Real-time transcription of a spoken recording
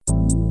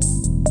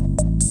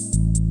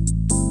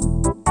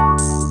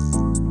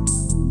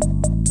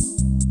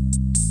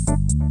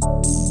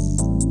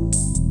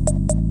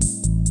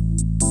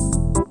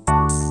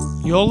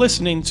You're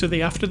listening to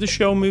the After the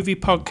Show Movie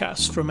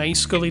Podcast from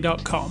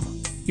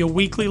ascully.com. Your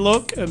weekly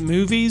look at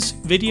movies,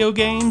 video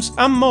games,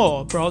 and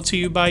more, brought to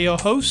you by your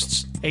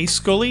hosts, A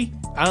Scully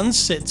and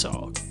Sid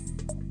Talk.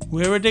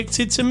 We're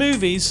addicted to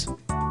movies.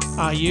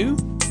 Are you?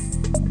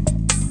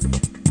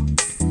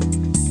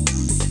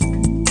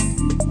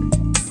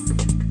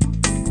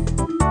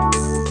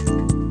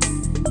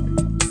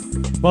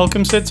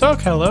 Welcome, Sid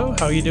Talk. Hello,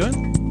 how are you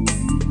doing?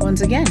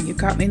 Once again, you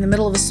caught me in the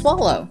middle of a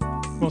swallow.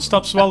 Well,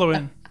 stop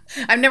swallowing.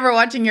 I'm never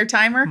watching your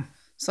timer,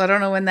 so I don't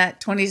know when that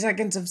 20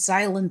 seconds of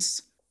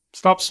silence.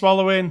 Stop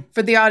swallowing.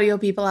 For the audio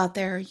people out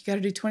there, you got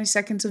to do 20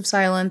 seconds of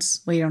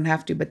silence. Well, you don't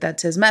have to, but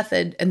that's his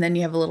method. And then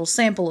you have a little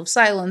sample of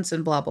silence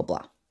and blah, blah,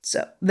 blah.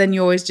 So then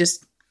you always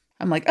just,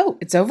 I'm like, oh,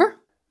 it's over?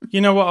 You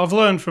know what I've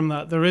learned from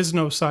that? There is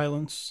no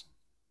silence.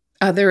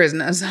 There is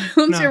no silence.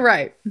 No. You're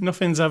right.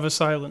 Nothing's ever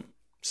silent.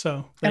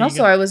 So, and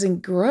also, I was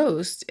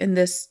engrossed in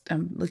this.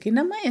 I'm looking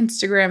at my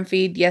Instagram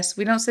feed. Yes,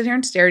 we don't sit here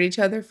and stare at each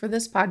other for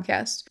this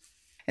podcast.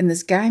 And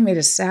this guy made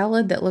a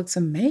salad that looks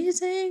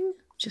amazing.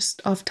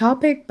 Just off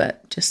topic,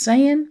 but just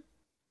saying.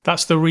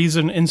 That's the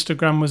reason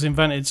Instagram was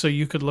invented, so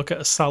you could look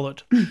at a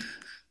salad.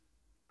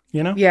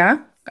 You know? Yeah.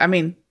 I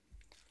mean,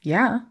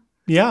 yeah.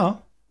 Yeah.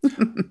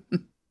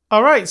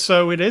 All right,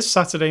 so it is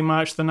Saturday,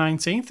 March the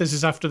 19th. This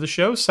is After the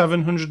Show,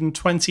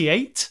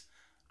 728.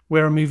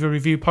 We're a movie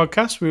review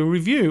podcast. We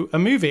review a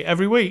movie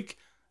every week.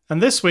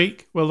 And this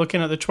week, we're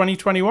looking at the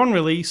 2021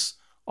 release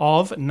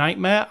of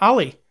Nightmare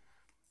Alley.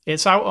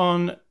 It's out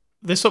on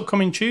this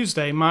upcoming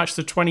Tuesday, March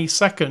the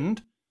 22nd,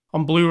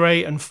 on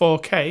Blu-ray and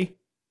 4K.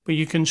 But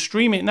you can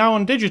stream it now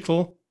on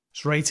digital.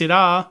 It's rated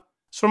R.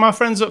 It's from our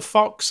friends at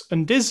Fox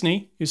and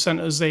Disney, who sent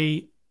us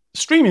a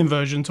streaming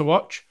version to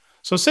watch.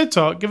 So Sid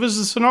Talk, give us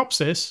a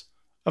synopsis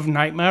of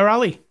Nightmare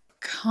Alley.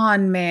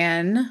 Con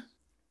man.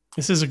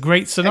 This is a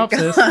great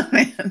synopsis.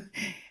 Con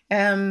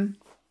man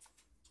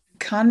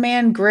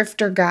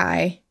grifter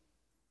guy.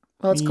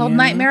 Well, it's called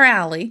Nightmare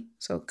Alley.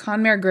 So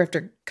con man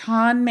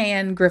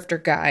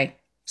grifter guy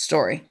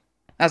story.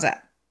 How's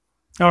that?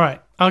 All right.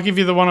 I'll give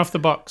you the one off the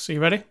box. Are you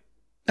ready?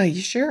 Are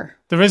you sure?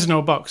 There is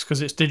no box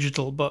because it's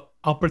digital, but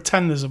I'll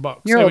pretend there's a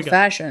box. You're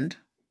old-fashioned.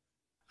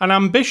 An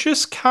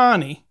ambitious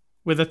carny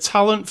with a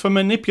talent for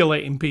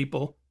manipulating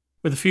people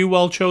with a few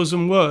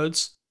well-chosen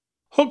words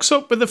hooks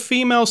up with a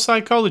female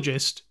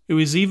psychologist who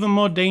is even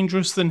more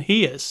dangerous than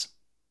he is.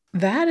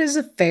 That is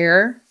a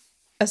fair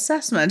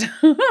assessment.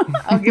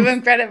 I'll give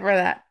him credit for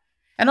that.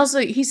 And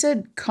also, he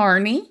said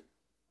carny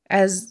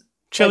as...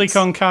 Chili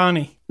con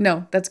carne.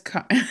 No, that's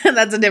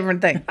that's a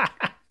different thing.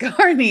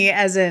 Carny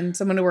as in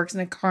someone who works in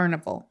a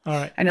carnival. All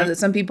right. I know that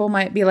some people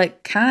might be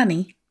like,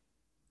 Connie.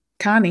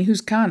 Connie,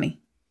 who's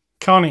Connie?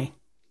 Connie.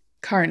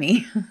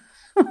 Carney.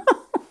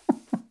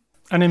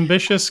 An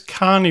ambitious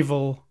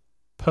carnival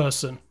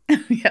person.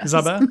 Yes. Is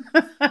that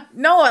better?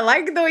 No, I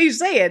like the way you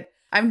say it.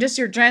 I'm just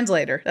your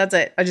translator. That's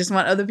it. I just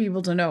want other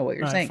people to know what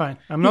you're saying. Fine.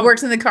 He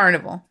works in the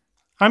carnival.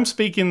 I'm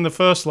speaking the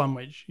first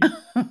language. You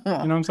know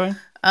what I'm saying?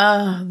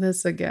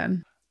 This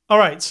again. All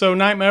right. So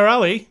Nightmare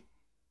Alley.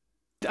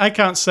 I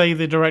can't say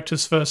the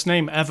director's first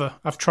name ever.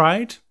 I've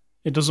tried.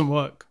 It doesn't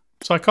work.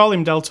 So I call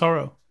him Del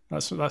Toro.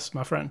 That's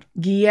my friend.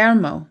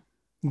 Guillermo.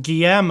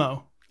 Did I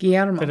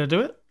do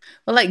it?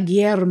 Well, like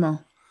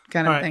Guillermo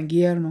kind of thing.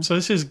 Guillermo. So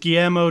this is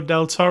Guillermo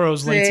Del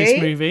Toro's latest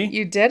movie.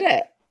 You did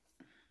it.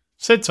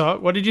 Sid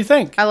Talk, what did you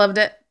think? I loved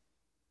it.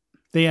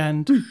 The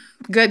end.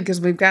 Good,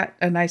 because we've got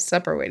a nice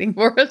supper waiting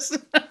for us.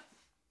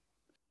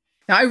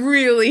 Now, I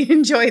really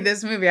enjoyed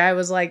this movie. I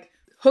was like,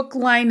 hook,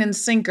 line, and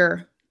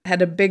sinker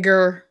had a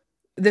bigger...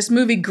 This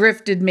movie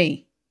grifted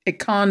me. It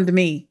conned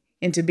me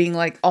into being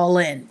like all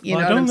in. You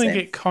know what I'm saying? I don't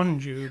think it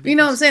conned you. You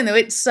know what I'm saying, though?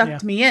 It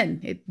sucked me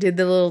in. It did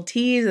the little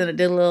tease and it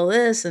did a little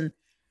this, and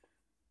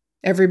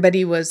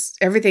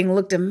everything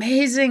looked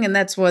amazing. And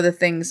that's one of the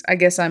things, I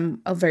guess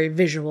I'm a very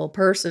visual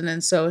person.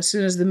 And so as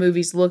soon as the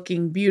movie's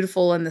looking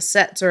beautiful and the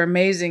sets are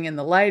amazing and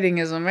the lighting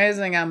is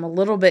amazing, I'm a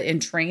little bit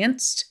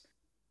entranced.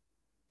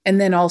 And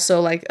then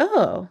also like,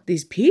 oh,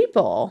 these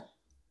people,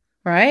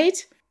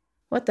 right?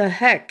 What the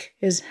heck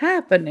is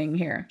happening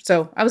here?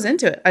 So I was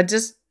into it.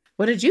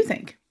 What did you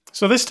think?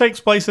 So this takes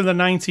place in the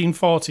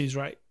 1940s,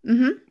 right?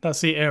 Mm-hmm.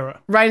 That's the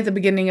era. Right at the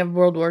beginning of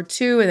World War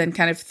II and then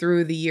kind of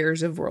through the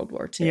years of World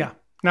War II. Yeah.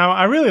 Now,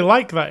 I really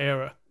like that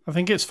era. I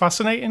think it's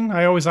fascinating.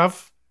 I always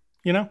have,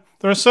 you know.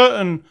 There are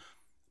certain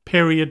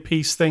period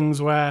piece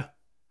things where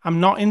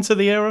I'm not into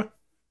the era.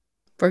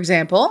 For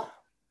example?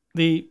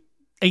 The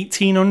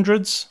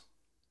 1800s.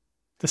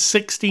 The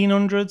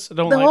 1600s. I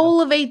don't like the whole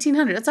of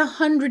 1800. That's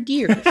 100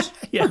 years.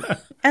 Yeah.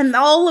 And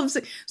all of...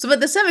 but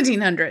the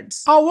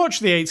 1700s. I'll watch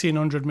the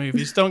 1800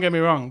 movies. Don't get me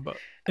wrong, but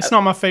it's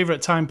not my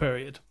favorite time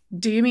period.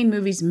 Do you mean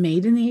movies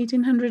made in the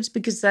 1800s?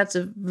 Because that's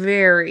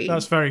very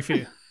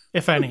few,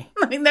 if any.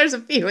 I mean, there's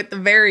a few at the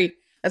very...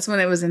 That's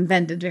when it was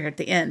invented there at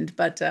the end,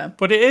 but...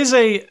 But it is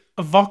a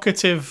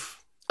evocative...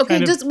 Okay,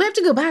 we have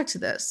to go back to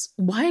this.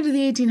 Why do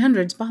the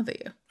 1800s bother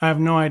you? I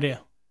have no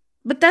idea.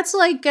 But that's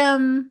like...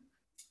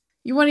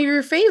 You're one of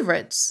your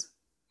favorites.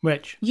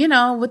 Which? You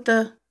know, with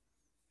the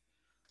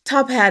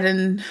top hat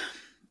and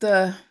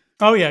the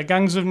Oh, yeah,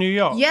 Gangs of New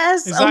York.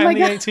 Yes. Is Oh that my in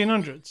the God.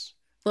 1800s?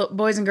 Look,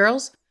 boys and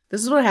girls,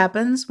 this is what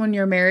happens when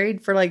you're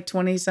married for like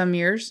 20 some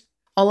years.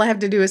 All I have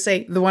to do is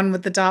say the one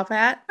with the top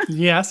hat.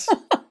 Yes.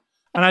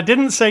 And I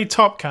didn't say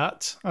Top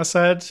Cat. I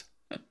said,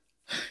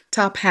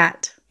 Top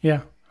hat.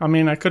 yeah. I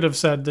mean, I could have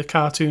said the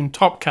cartoon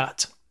Top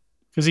Cat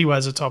because he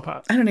wears a top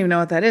hat. I don't even know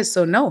what that is.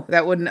 So no,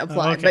 that wouldn't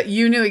apply. okay. But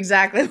you knew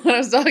exactly what I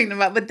was talking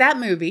about. But that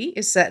movie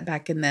is set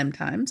back in them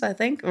times, I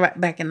think. Right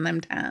back in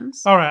them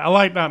times. All right. I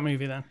like that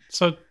movie then.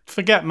 So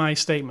forget my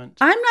statement.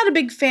 I'm not a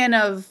big fan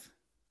of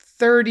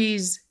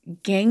 30s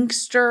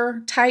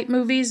gangster type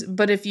movies,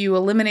 but if you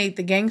eliminate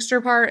the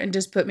gangster part and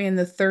just put me in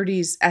the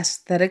 30s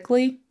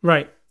aesthetically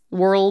Right.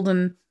 world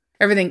and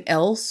everything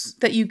else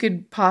that you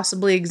could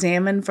possibly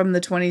examine from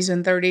the 20s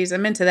and 30s,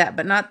 I'm into that,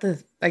 but not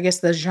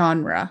the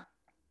genre.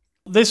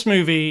 This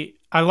movie,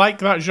 I like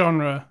that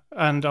genre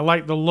and I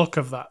like the look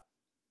of that.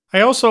 I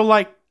also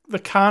like the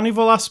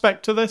carnival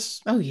aspect to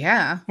this. Oh,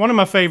 yeah. One of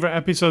my favorite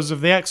episodes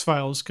of The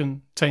X-Files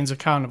contains a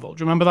carnival.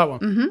 Do you remember that one?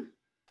 Mm-hmm.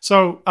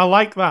 So I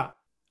like that.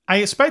 I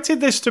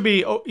expected this to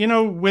be,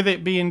 with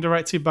it being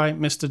directed by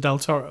Mr. Del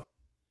Toro,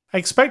 I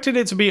expected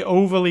it to be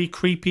overly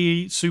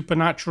creepy,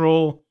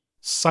 supernatural,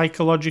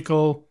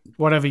 psychological,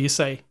 whatever you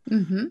say.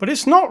 Mm-hmm. But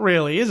it's not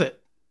really, is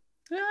it?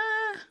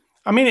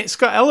 I mean, it's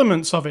got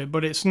elements of it,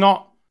 but it's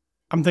not.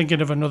 I'm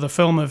thinking of another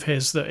film of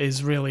his that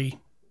is really...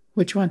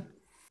 Which one?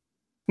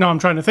 No, I'm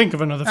trying to think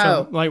of another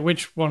film. Oh. Like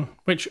which one?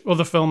 Which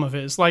other film of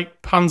his?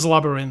 Like Pan's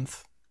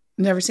Labyrinth.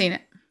 Never seen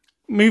it.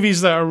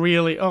 Movies that are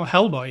really... Oh,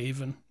 Hellboy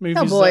even. Movies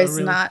Hellboy is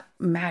really, not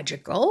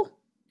magical.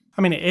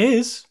 I mean, it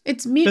is.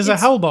 It's There's a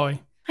Hellboy.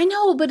 I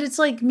know, but it's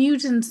like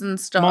mutants and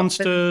stuff.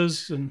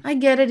 Monsters and... I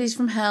get it. He's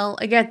from hell.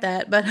 I get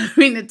that. But I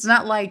mean, it's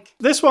not like...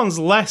 This one's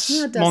less...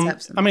 Yeah, it does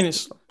have some I mean,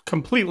 it's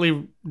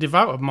completely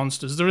devout of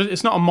monsters.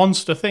 It's not a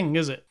monster thing,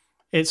 is it?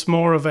 It's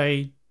more of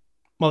a...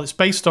 Well, it's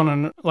based on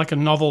a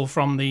novel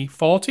from the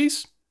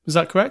 40s. Is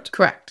that correct?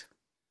 Correct.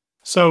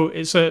 So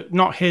it's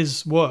not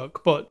his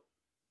work, but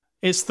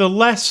it's the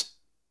least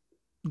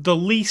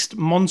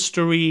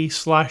monstery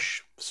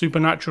 /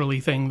 supernaturally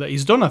thing that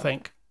he's done, I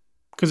think.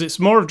 Because it's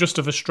more of just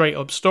of a straight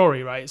up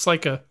story, right? It's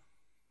like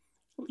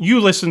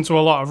you listen to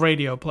a lot of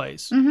radio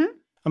plays. Mm-hmm.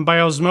 And by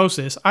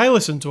osmosis, I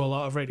listen to a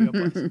lot of radio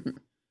plays.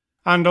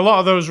 And a lot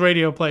of those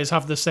radio plays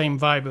have the same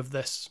vibe of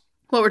this.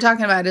 What we're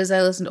talking about is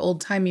I listen to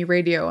old-timey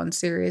radio on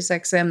Sirius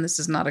XM. This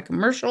is not a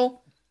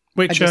commercial.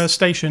 Which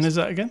station is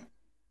that again?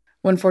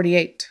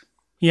 148.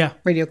 Yeah.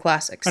 Radio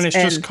Classics. And it's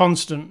just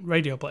constant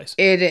radio plays.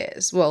 It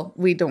is. Well,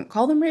 we don't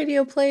call them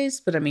radio plays,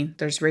 but I mean,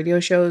 there's radio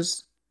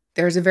shows.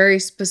 There's a very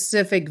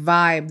specific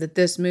vibe that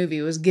this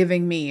movie was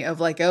giving me of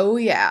like, oh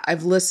yeah,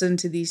 I've listened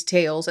to these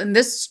tales. And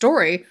this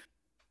story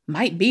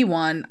might be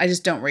one. I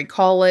just don't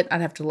recall it. I'd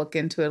have to look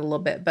into it a little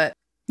bit. But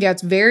yeah,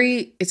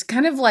 it's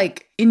kind of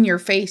like in your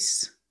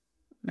face.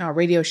 Now, a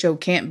radio show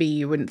can't be,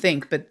 you wouldn't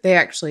think, but they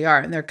actually are.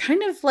 And they're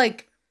kind of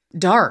like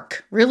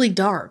dark, really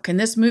dark. And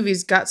this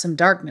movie's got some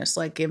darkness,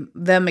 like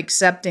them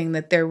accepting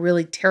that they're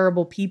really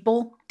terrible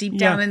people deep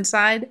down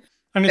inside.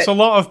 And it's a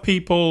lot of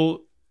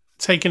people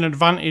taking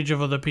advantage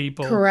of other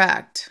people.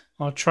 Correct.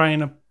 Or trying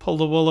to pull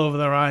the wool over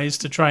their eyes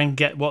to try and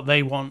get what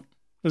they want.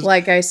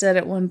 Like I said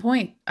at one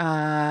point,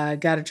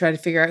 got to try to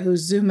figure out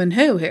who's zooming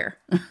who here.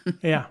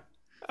 Yeah.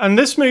 And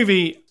this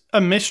movie... a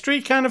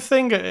mystery kind of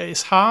thing.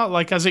 It's hard.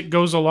 Like as it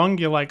goes along,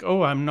 you're like,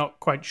 oh, I'm not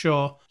quite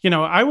sure.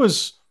 I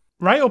was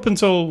right up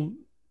until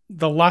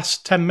the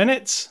last 10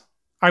 minutes.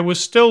 I was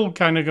still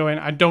kind of going,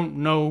 I don't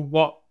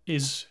know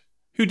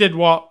who did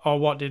what or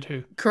what did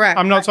who. Correct.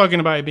 I'm not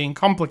talking about it being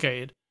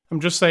complicated.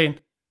 I'm just saying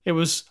it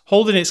was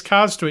holding its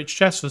cards to its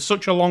chest for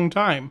such a long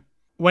time.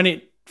 When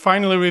it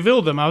finally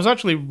revealed them, I was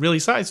actually really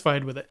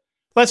satisfied with it.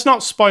 Let's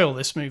not spoil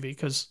this movie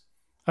because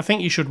I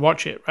think you should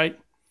watch it, right?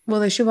 Well,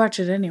 they should watch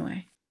it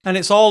anyway. And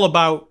it's all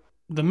about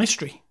the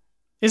mystery.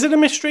 Is it a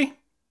mystery?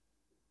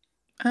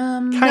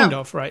 Kind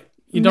of, right?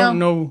 You don't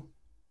know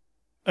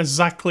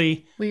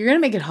exactly. Well, you're going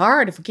to make it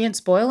hard if we can't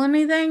spoil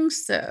anything,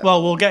 so...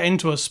 Well, we'll get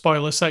into a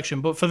spoiler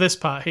section, but for this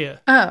part here...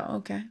 Oh,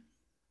 okay.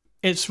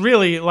 It's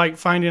really like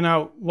finding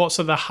out what's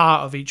at the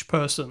heart of each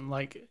person.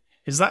 Like,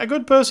 is that a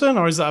good person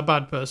or is that a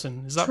bad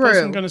person? Is that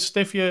person going to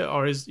stiff you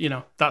or is,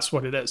 that's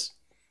what it is.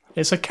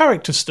 It's a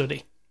character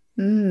study.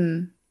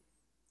 Mm.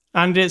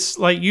 And it's,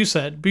 like you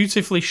said,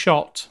 beautifully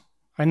shot.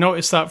 I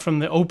noticed that from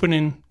the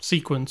opening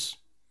sequence.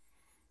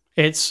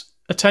 It's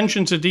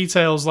attention to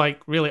details, like,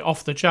 really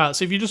off the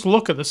charts. If you just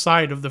look at the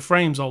side of the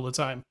frames all the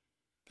time,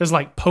 there's,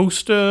 like,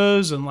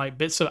 posters and, like,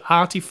 bits of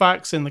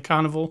artifacts in the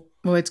carnival.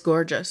 Oh, it's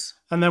gorgeous.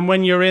 And then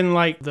when you're in,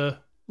 like, the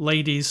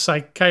ladies'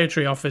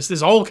 psychiatry office,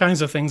 there's all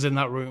kinds of things in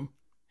that room.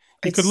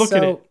 You could look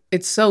at it.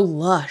 It's so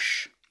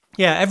lush.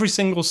 Yeah, every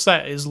single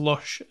set is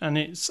lush. And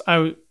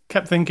I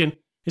kept thinking...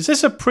 is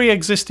this a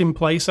pre-existing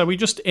place? Are we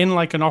just in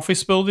like an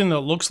office building that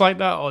looks like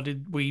that? Or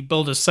did we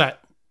build a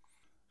set?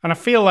 And I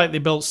feel like they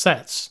built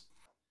sets.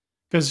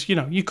 Because,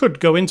 you could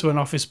go into an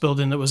office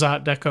building that was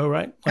Art Deco,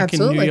 right? Like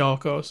Absolutely. in New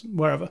York or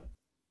wherever.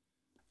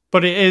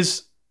 But it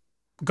is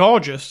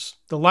gorgeous.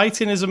 The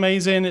lighting is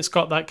amazing. It's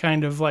got that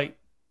kind of like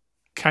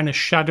kind of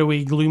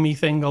shadowy, gloomy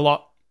thing a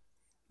lot.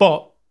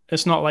 But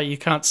it's not like you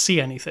can't see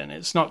anything.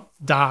 It's not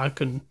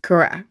dark and...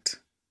 Correct.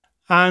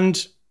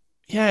 And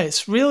yeah,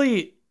 it's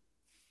really...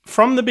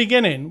 From the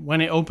beginning,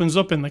 when it opens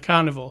up in the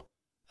carnival,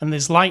 and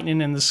there's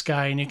lightning in the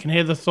sky, and you can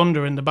hear the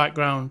thunder in the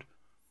background,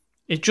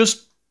 it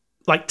just,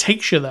 like,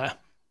 takes you there.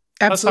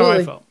 Absolutely.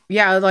 That's how I felt.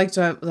 Yeah,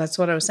 that's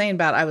what I was saying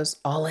about I was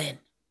all in.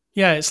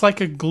 Yeah, it's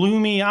like a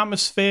gloomy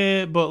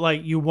atmosphere, but,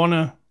 like, you want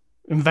to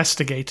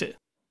investigate it.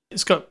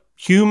 It's got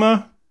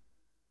humor.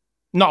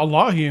 Not a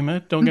lot of humor,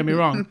 don't get me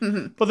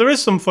wrong. But there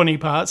is some funny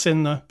parts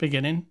in the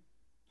beginning,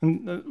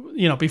 and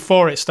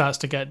before it starts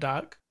to get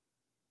dark.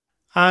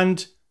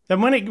 And then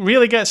when it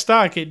really gets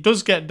dark, it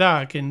does get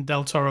dark in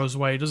Del Toro's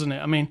way, doesn't it?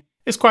 I mean,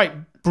 it's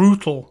quite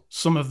brutal,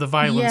 some of the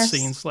violent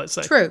scenes, let's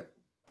say. True.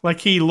 Like,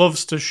 he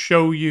loves to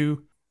show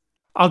you,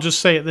 I'll just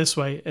say it this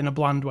way, in a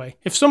bland way.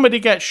 If somebody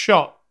gets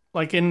shot,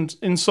 like in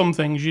some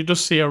things, you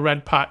just see a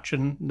red patch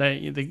and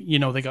they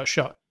got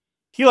shot.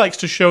 He likes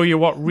to show you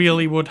what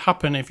really would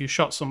happen if you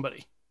shot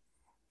somebody.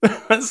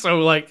 So,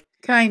 like...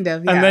 Kind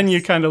of, yes. And then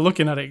you're kind of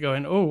looking at it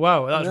going, oh,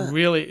 wow, that's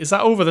really... Is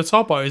that over the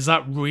top, or is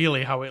that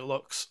really how it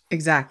looks?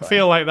 Exactly. I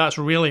feel like that's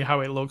really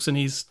how it looks, and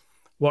he's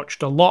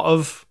watched a lot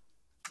of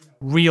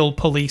real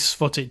police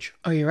footage.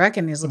 Oh, you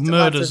reckon? He's looked at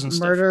murders lots and of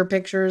murder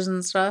pictures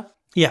and stuff?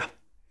 Yeah.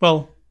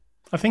 Well,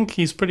 I think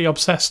he's pretty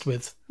obsessed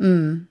with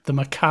the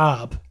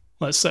macabre,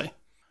 let's say.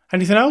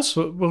 Anything else?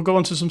 We'll go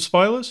on to some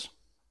spoilers.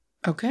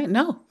 Okay,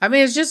 no. I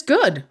mean, it's just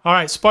good. All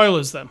right,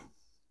 spoilers then.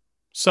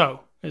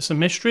 So, it's a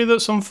mystery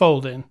that's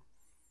unfolding,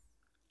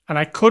 and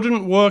I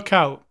couldn't work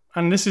out,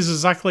 and this is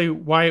exactly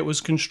why it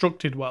was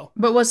constructed well.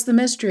 But what's the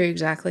mystery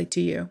exactly to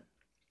you?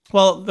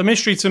 Well, the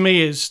mystery to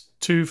me is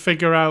to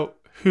figure out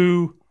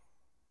who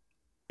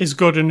is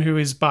good and who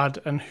is bad,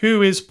 and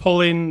who is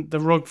pulling the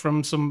rug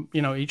from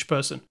each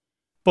person.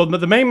 But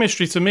the main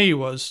mystery to me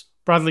was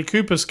Bradley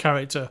Cooper's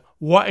character.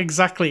 What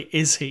exactly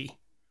is he?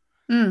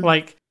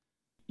 Like,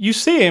 you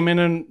see him in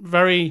a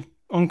very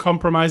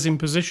uncompromising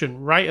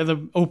position right at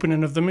the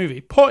opening of the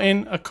movie,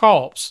 putting a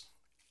corpse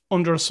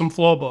under some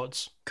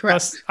floorboards. Correct.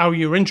 That's how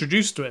you're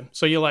introduced to him.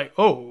 So you're like,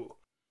 oh,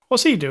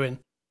 what's he doing?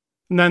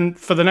 And then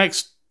for the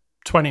next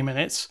 20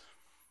 minutes,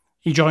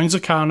 he joins a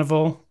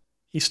carnival.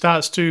 He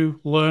starts to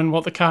learn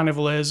what the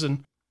carnival is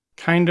and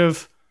kind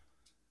of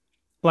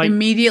like...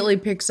 Immediately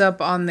picks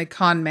up on the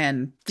con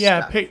man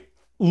stuff.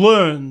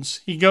 Learns.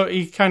 He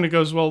kind of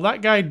goes, well,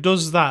 that guy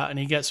does that and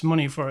he gets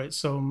money for it,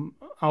 so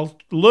I'll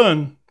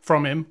learn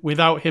from him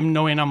without him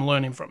knowing I'm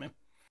learning from him.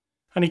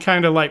 And he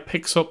kind of like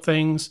picks up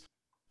things,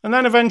 and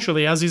then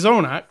eventually has his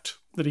own act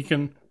that he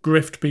can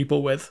grift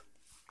people with.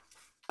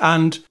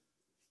 And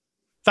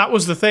that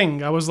was the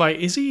thing. I was like,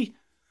 is he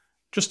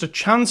just a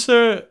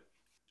chancer?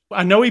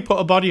 I know he put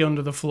a body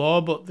under the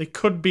floor, but there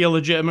could be a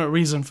legitimate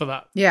reason for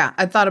that. Yeah,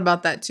 I thought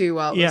about that too.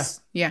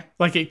 Yeah.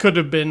 Like, it could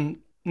have been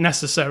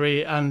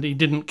necessary and he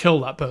didn't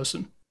kill that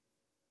person.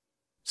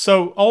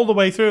 So all the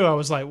way through, I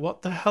was like,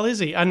 what the hell is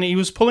he? And he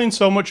was pulling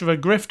so much of a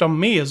grift on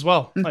me as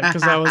well.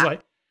 Because I was like,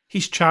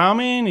 he's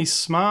charming, he's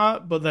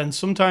smart, but then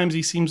sometimes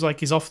he seems like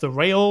he's off the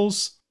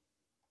rails.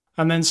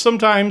 And then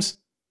sometimes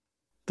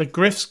the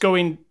grift's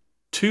going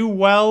too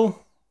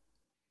well.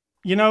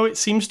 It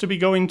seems to be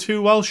going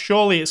too well.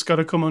 Surely it's got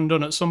to come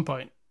undone at some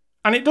point.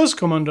 And it does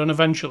come undone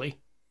eventually.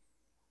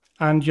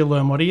 And you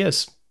learn what he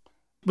is.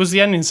 Was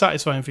the ending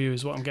satisfying for you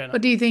is what I'm getting at.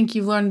 What do you think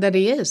you've learned that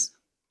he is?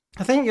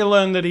 I think you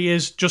learn that he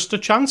is just a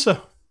chancer.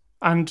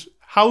 And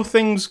how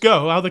things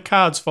go, how the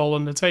cards fall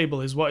on the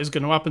table is what is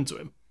going to happen to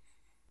him.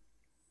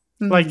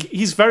 Like,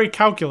 he's very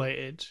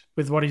calculated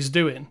with what he's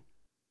doing.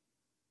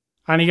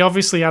 And he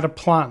obviously had a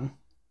plan.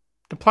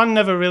 The plan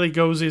never really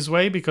goes his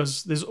way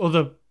because there's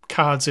other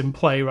cards in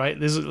play, right?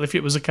 If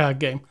it was a card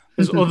game,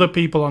 there's other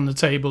people on the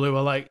table who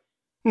are like,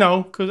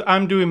 no, because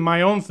I'm doing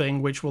my own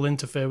thing, which will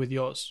interfere with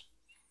yours.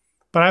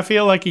 But I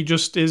feel like he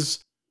just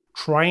is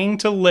trying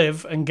to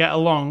live and get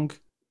along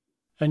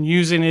and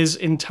using his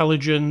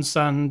intelligence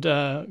and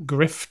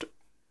grift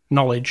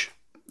knowledge.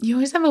 You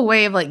always have a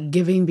way of like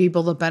giving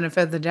people the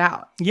benefit of the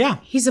doubt. Yeah.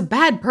 He's a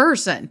bad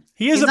person.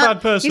 He's a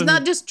bad person. He's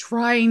not just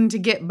trying to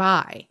get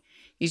by.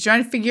 He's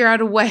trying to figure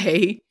out a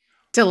way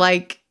to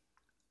like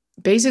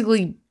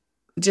basically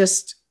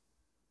just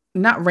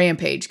not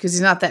rampage because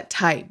he's not that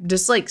type.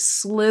 Just like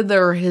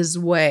slither his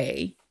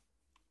way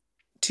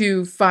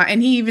to find.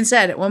 And he even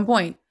said at one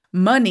point,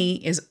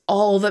 money is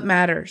all that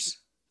matters.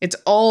 It's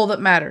all that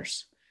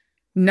matters.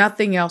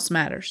 Nothing else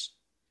matters.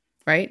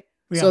 Right?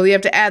 Yeah. So you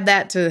have to add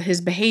that to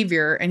his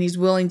behavior, and he's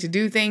willing to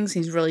do things.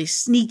 He's really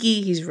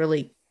sneaky. He's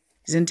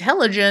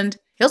intelligent.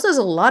 He also has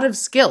a lot of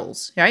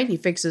skills, right? He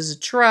fixes a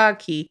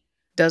truck. He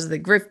does the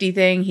grifty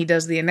thing. He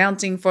does the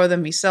announcing for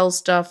them. He sells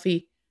stuff.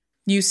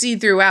 You see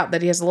throughout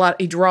that he has a lot.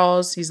 He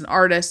draws. He's an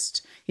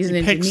artist. He's an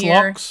engineer. Picks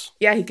locks.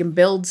 Yeah, he can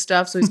build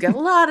stuff. So he's got a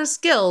lot of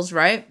skills,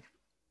 right?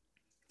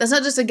 That's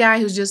not just a guy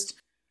who's just,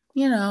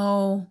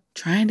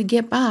 trying to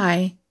get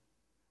by.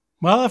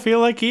 Well, I feel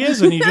like he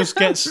is, and he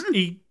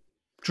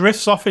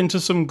drifts off into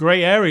some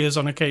grey areas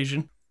on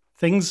occasion.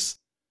 Things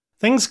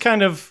things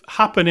kind of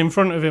happen in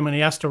front of him and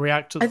he has to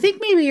react to them. I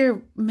think maybe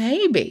you're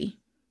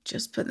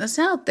just putting this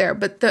out there,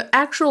 but the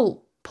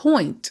actual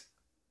point,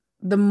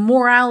 the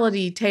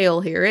morality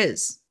tale here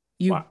is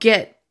you What?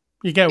 get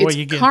what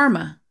you get.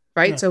 karma,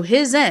 right? Yeah. So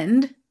his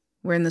end,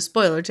 we're in the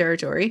spoiler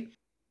territory,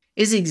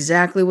 is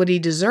exactly what he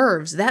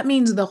deserves. That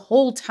means the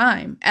whole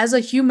time, as a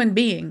human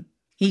being,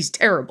 he's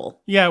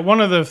terrible. Yeah,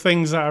 one of the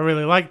things that I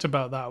really liked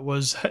about that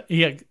was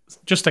he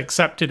just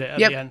accepted it at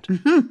the end.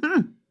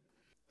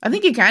 I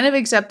think he kind of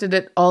accepted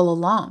it all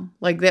along.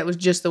 Like that was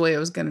just the way it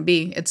was going to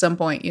be at some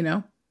point, you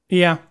know?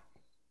 Yeah.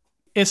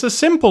 It's a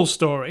simple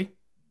story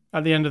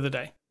at the end of the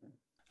day.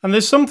 And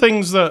there's some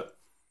things that,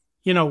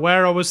 you know,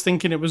 where I was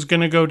thinking it was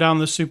going to go down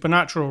the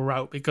supernatural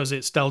route because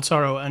it's Del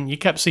Toro and you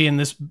kept seeing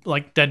this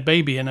like dead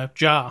baby in a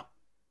jar.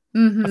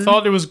 I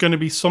thought there was going to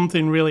be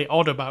something really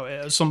odd about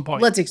it at some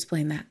point. Let's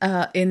explain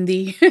that. In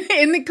the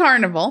in the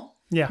carnival,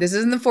 this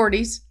is in the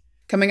 40s,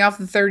 coming off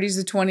the 30s,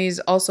 the 20s,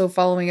 also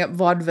following up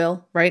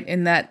vaudeville, right?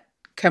 In that,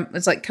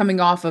 it's like coming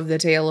off of the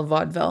tail of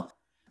vaudeville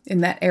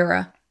in that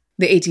era,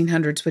 the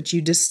 1800s, which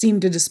you just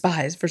seem to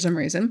despise for some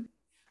reason.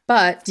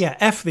 But yeah,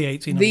 F the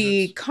 1800s.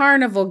 The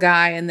carnival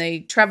guy, and they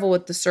travel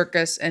with the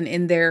circus, and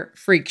in their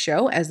freak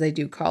show, as they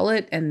do call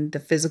it, and the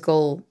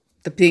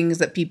things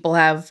that people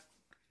have,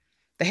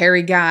 the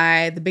hairy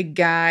guy, the big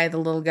guy, the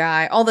little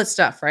guy, all that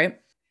stuff, right?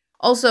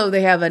 Also,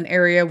 they have an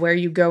area where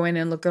you go in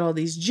and look at all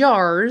these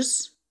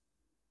jars.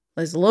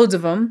 There's loads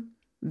of them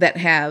that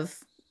have,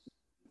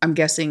 I'm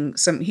guessing,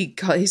 he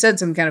said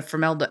some kind of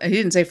formaldehyde. He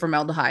didn't say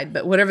formaldehyde,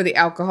 but whatever the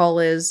alcohol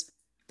is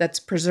that's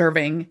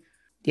preserving.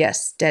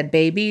 Yes, dead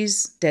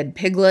babies, dead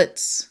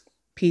piglets,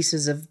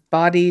 pieces of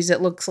bodies,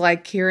 it looks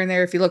like here and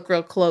there if you look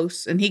real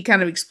close. And he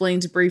kind of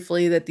explains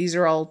briefly that these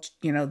are all,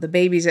 the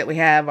babies that we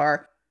have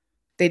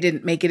they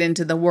didn't make it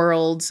into the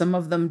world. Some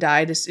of them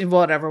died,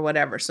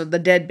 whatever. So the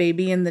dead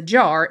baby in the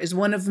jar is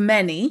one of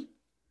many.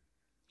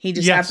 He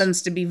just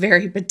happens to be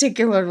very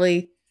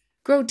particularly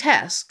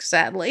grotesque,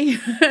 sadly.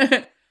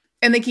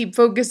 And they keep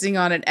focusing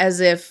on it as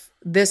if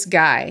this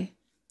guy,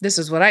 this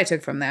is what I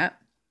took from that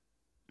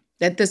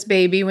this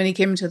baby, when he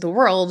came into the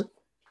world,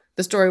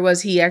 the story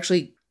was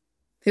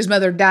his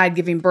mother died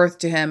giving birth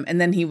to him.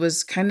 And then he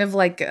was kind of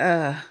like,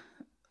 I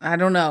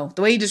don't know.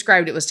 The way he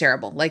described it was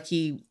terrible. Like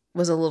he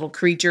was a little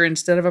creature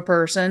instead of a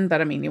person. But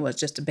I mean, he was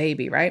just a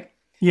baby, right?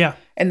 Yeah.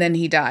 And then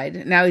he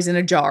died. Now he's in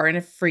a jar in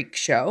a freak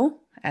show,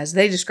 as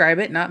they describe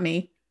it, not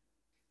me.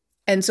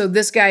 And so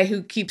this guy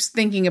who keeps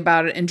thinking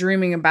about it and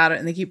dreaming about it,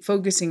 and they keep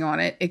focusing on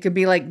it, it could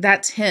be like,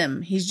 that's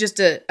him. He's just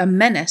a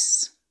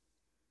menace,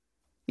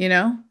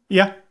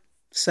 Yeah.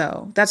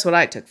 So that's what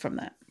I took from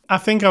that. I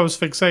think I was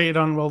fixated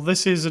on, well,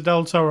 this is a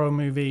Del Toro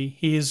movie.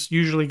 He has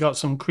usually got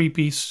some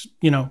creepy,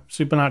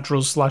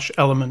 supernatural /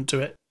 element to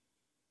it.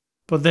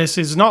 But this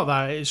is not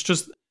that. It's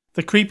just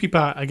the creepy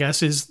part, I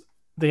guess, is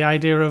the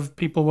idea of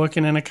people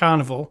working in a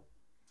carnival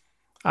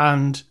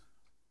and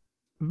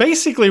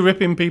basically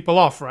ripping people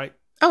off, right?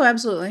 Oh,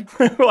 absolutely.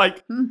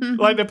 like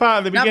the part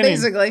at the beginning. Not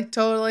basically,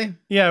 totally.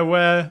 Yeah,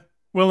 where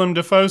Willem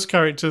Dafoe's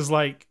character's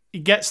like, he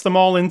gets them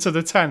all into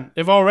the tent.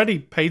 They've already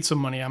paid some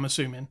money, I'm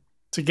assuming,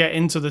 to get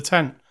into the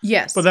tent.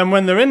 Yes. But then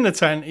when they're in the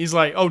tent, he's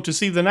like, oh, to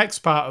see the next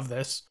part of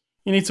this,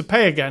 you need to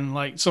pay again.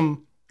 Like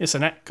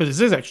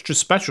because it is extra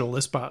special,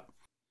 this part.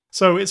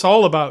 So it's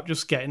all about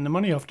just getting the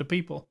money off the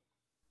people.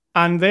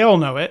 And they all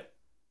know it.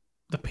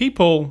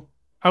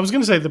 I was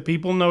going to say the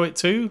people know it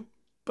too,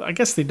 but I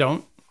guess they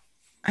don't.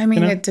 I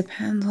mean, it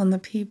depends on the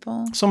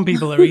people. Some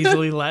people are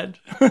easily led.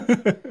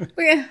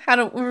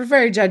 We're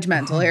very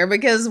judgmental here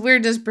because we're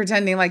just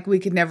pretending like we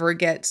could never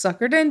get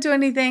suckered into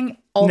anything.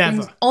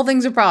 All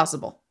things are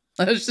possible.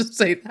 Let's just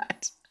say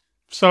that.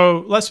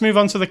 So let's move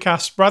on to the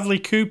cast. Bradley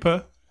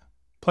Cooper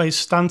plays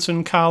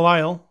Stanton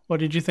Carlyle.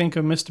 What did you think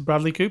of Mr.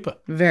 Bradley Cooper?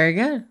 Very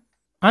good.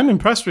 I'm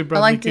impressed with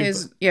Bradley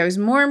Cooper. He was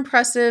more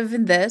impressive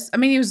in this. I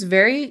mean,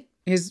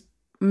 his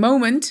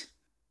moment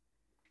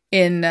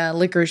in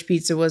Licorice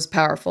Pizza was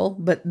powerful,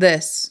 but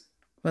this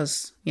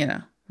was,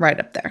 right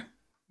up there.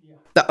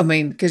 Yeah. I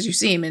mean, because you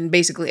see him in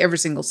basically every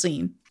single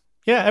scene.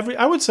 Yeah,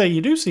 I would say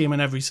you do see him in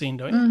every scene,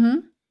 don't you? Mm-hmm.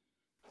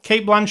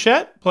 Cate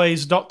Blanchett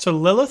plays Dr.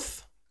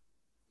 Lilith.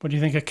 What do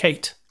you think of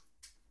Kate?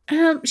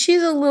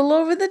 She's a little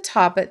over the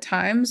top at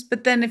times,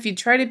 but then if you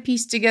try to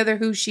piece together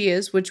who she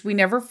is, which we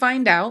never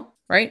find out,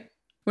 right?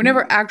 We're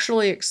never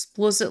actually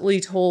explicitly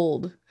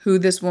told who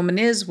this woman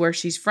is, where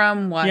she's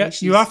from, why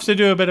she's... You have to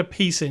do a bit of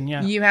piecing,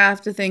 yeah. You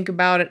have to think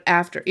about it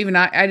after. Even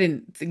I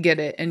didn't get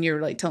it, and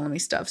you're like telling me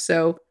stuff.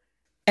 So,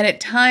 and at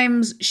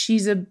times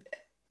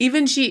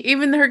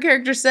even her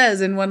character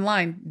says in one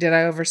line, "Did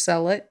I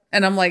oversell it?"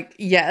 And I'm like,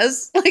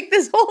 yes. Like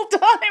this whole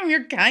time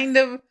you're kind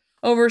of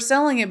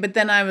overselling it. But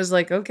then I was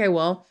like, okay,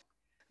 well,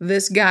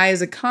 this guy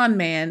is a con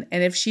man,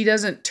 and if she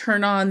doesn't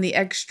turn on the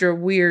extra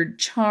weird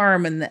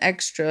charm and the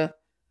extra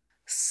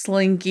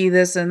slinky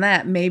this and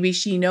that, maybe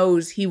she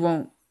knows he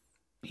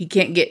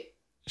can't get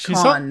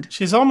conned.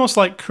 She's almost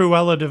like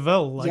Cruella de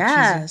Vil. Like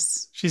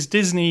yes. She's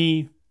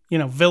Disney,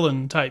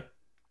 villain type.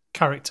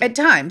 character. At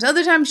times.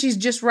 Other times she's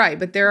just right,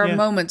 but there are Yeah.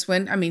 moments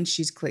when, I mean,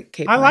 she's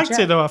Kate I liked Blanchett.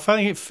 it though. I felt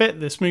it fit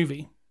this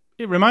movie.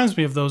 It reminds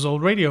me of those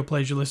old radio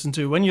plays you listen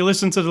to. When you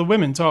listen to the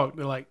women talk,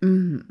 they're like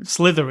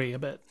slithery a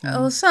bit.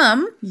 Oh,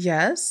 some.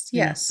 Yes.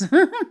 Yes.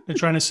 They're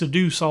trying to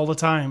seduce all the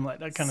time, like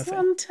that kind of thing.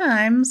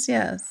 Sometimes,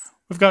 yes.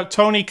 We've got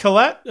Toni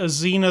Collette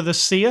as Xena the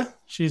Seer.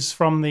 She's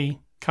from the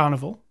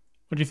carnival.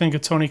 What do you think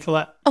of Toni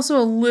Collette? Also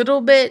a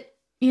little bit,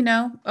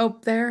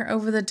 up there,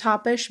 over the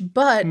top-ish,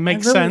 but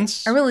Makes I really,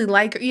 sense. I really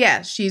like her.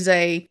 Yeah, she's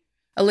a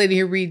lady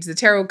who reads the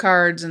tarot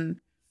cards and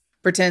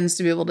pretends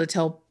to be able to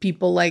tell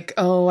people like,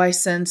 oh, I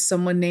sense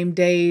someone named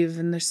Dave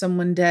and there's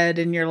someone dead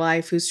in your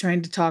life who's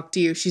trying to talk to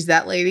you. She's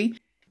that lady.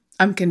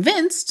 I'm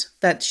convinced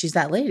that she's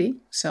that lady,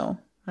 so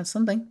that's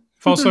something.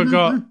 We've also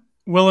got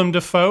Willem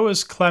Dafoe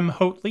as Clem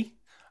Hoatley.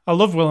 I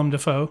love Willem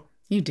Dafoe.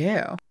 You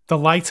do. The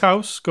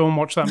Lighthouse. Go and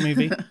watch that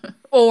movie.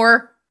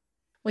 Or,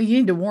 well, you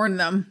need to warn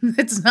them.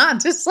 It's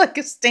not just like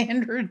a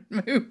standard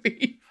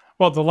movie.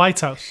 What, The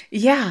Lighthouse?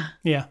 Yeah.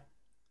 Yeah.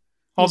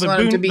 Oh, Just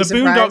want him to be the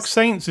Boondock surprised.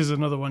 Saints is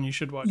another one you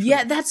should watch.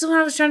 Yeah, that's what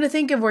I was trying to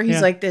think of, where he's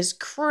Yeah. like this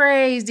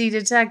crazy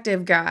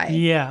detective guy.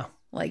 Yeah.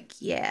 Like,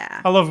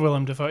 yeah. I love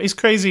Willem Dafoe. He's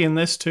crazy in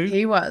this too.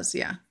 He was,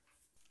 yeah.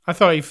 I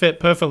thought he fit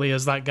perfectly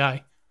as that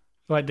guy.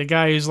 Like the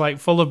guy who's like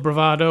full of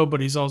bravado,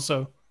 but he's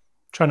also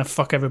trying to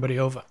fuck everybody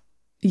over.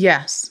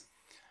 Yes.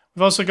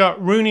 We've also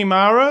got Rooney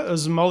Mara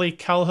as Molly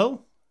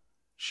Calhill.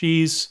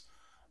 She's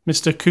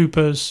Mr.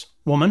 Cooper's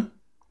woman.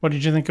 What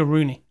did you think of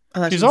Rooney?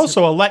 Oh, She's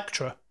also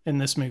Electra in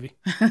this movie.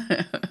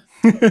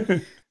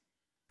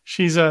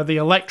 She's the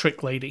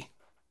electric lady.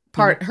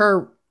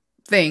 her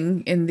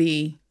thing in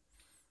the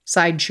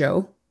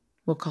sideshow,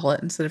 we'll call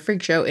it, instead of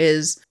freak show,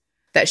 is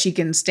that she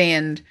can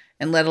stand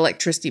and let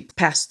electricity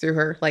pass through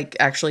her, like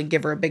actually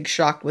give her a big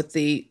shock with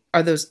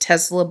are those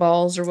Tesla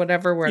balls or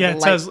whatever? Where Yeah, the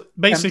light Tesla.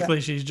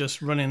 Basically, she's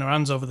just running her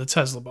hands over the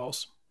Tesla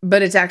balls.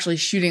 but it's actually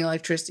shooting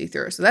electricity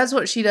through her. So that's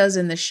what she does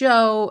in the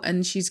show.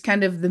 And she's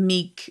kind of the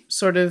meek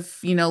sort of,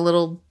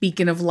 little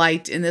beacon of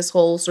light in this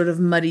whole sort of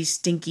muddy,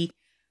 stinky.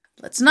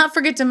 Let's not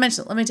forget to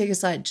mention, let me take a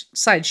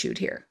side shoot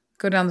here.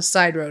 Go down the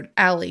side road.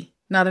 Alley.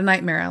 Not a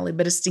nightmare alley,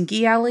 but a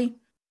stinky alley.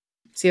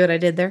 See what I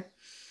did there?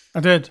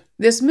 I did.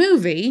 This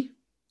movie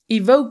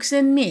evokes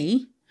in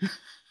me,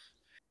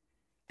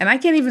 and I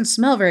can't even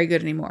smell very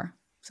good anymore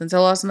since I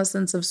lost my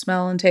sense of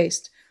smell and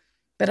taste.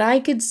 But I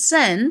could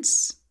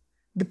sense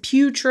the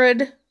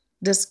putrid,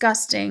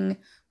 disgusting,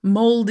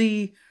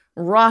 moldy,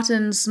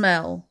 rotten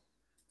smell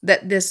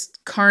that this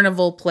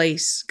carnival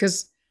place,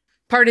 because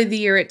part of the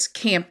year it's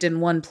camped in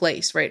one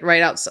place,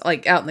 right outside,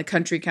 like out in the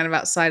country, kind of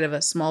outside of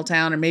a small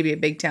town or maybe a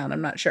big town,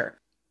 I'm not sure.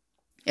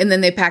 And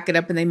then they pack it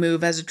up and they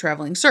move as a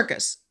traveling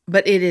circus.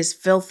 But it is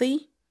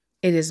filthy.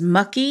 It is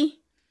mucky.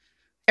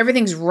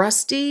 Everything's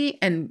rusty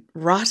and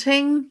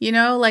rotting,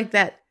 like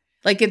that.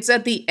 Like it's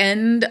at the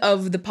end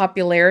of the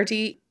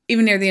popularity,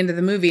 even near the end of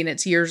the movie, and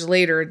it's years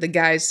later, the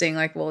guy's saying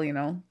like,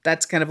 well,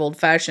 that's kind of old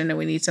fashioned and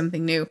we need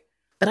something new.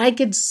 But I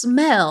could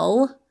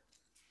smell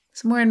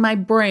somewhere in my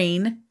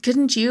brain,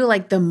 couldn't you?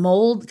 Like the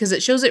mold, because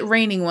it shows it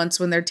raining once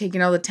when they're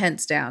taking all the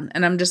tents down.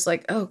 And I'm just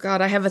like, oh God,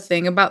 I have a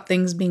thing about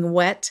things being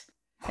wet.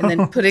 And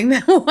then putting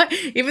them away.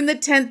 Even the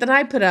tent that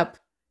I put up,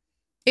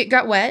 it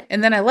got wet.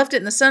 And then I left it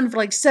in the sun for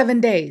like 7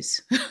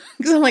 days.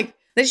 Because I'm like,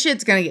 this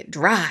shit's going to get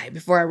dry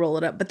before I roll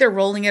it up. But they're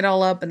rolling it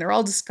all up and they're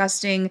all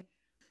disgusting.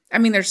 I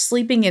mean, they're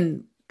sleeping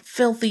in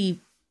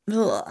filthy.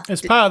 Ugh.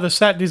 It's part of the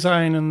set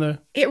design and the...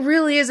 It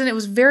really is. And it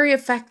was very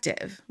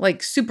effective.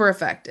 Like super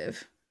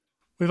effective.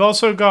 We've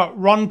also got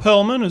Ron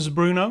Perlman as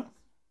Bruno,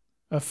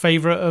 a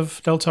favorite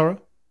of Del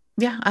Toro.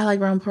 Yeah, I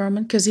like Ron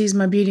Perlman because he's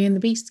my Beauty and the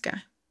Beast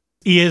guy.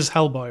 He is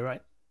Hellboy,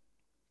 right?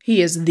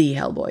 He is the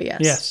Hellboy, yes.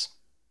 Yes.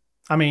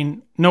 I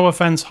mean, no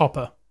offense,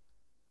 Hopper.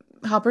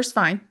 Hopper's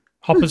fine.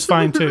 Hopper's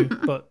fine too,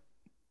 but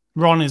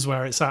Ron is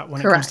where it's at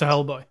when it comes to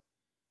Hellboy.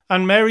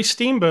 And Mary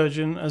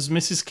Steenburgen as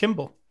Mrs.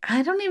 Kimball.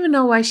 I don't even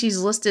know why she's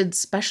listed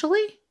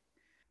specially.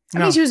 I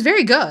No. mean, she was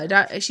very good.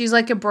 She's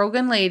like a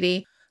broken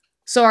lady.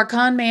 So our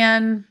con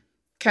man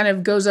kind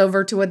of goes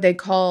over to what they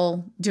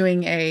call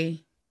doing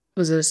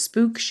was it a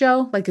spook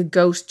show? Like a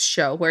ghost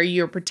show where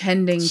you're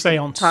pretending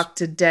Seance. to talk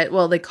to dead.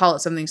 Well, they call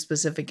it something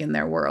specific in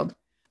their world.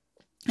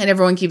 And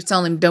everyone keeps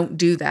telling him, don't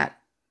do that.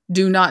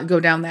 Do not go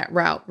down that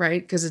route,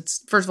 right? Because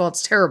it's, first of all,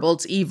 it's terrible.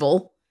 It's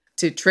evil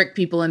to trick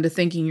people into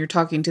thinking you're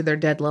talking to their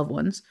dead loved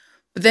ones.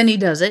 But then he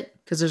does it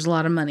because there's a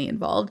lot of money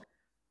involved.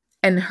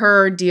 And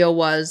her deal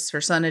was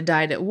her son had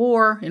died at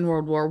war in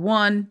World War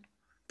I,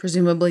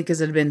 presumably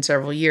because it had been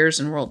several years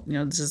in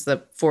this is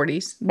the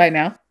 40s by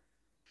now.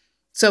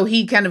 So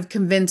he kind of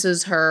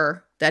convinces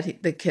her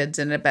that the kid's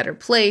in a better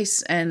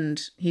place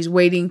and he's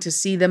waiting to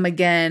see them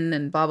again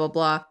and blah, blah,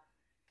 blah.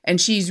 And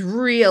she's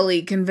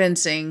really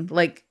convincing,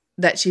 like,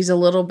 that she's a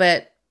little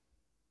bit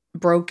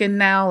broken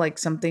now. Like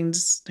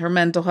her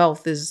mental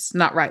health is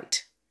not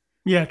right.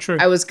 Yeah, true.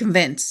 I was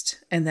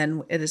convinced, and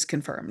then it is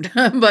confirmed.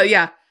 But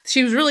yeah,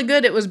 she was really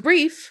good. It was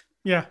brief,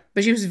 yeah.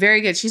 but she was very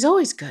good. She's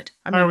always good.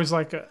 I always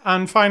like it.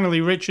 And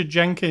finally, Richard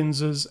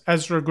Jenkins as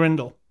Ezra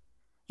Grindle.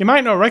 You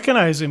might not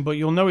recognize him, but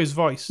you'll know his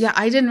voice. Yeah,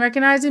 I didn't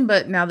recognize him,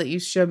 but now that you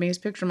showed me his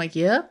picture, I'm like,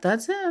 yep,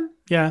 that's him.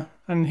 Yeah,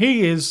 and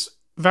he is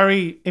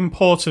very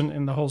important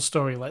in the whole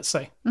story, let's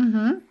say.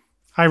 Mm-hmm.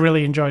 I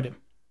really enjoyed him.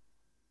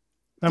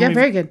 And Yeah, we've-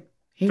 very good.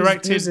 He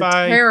directed was a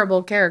by-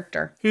 terrible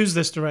character. Who's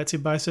this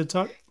directed by, Sid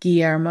Talk?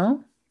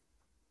 Guillermo.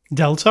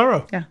 Del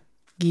Toro. Yeah.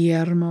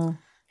 Guillermo.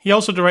 He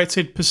also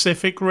directed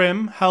Pacific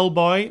Rim,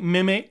 Hellboy,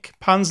 Mimic,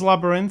 Pan's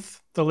Labyrinth.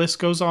 The list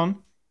goes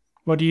on.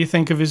 What do you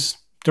think of his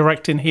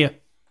directing here?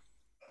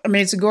 I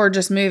mean, it's a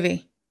gorgeous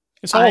movie.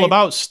 It's all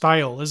about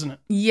style, isn't it?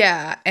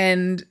 Yeah,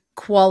 and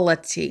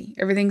quality.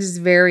 Everything's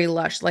very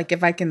lush. Like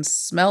if I can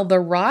smell the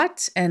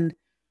rot, and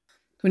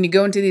when you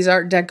go into these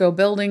Art Deco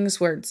buildings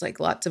where it's like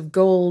lots of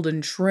gold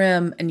and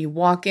trim and you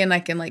walk in,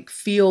 I can like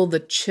feel the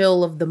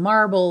chill of the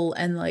marble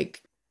and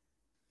like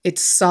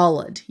it's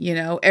solid, you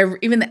know?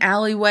 Even the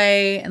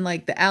alleyway and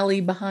like the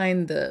alley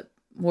behind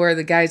where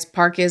the guy's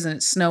park is and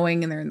it's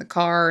snowing and they're in the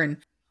car and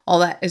all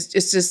that.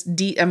 It's just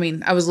I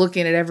mean, I was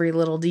looking at every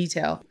little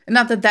detail. And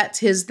not that that's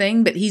his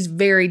thing, but he's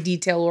very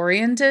detail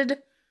oriented.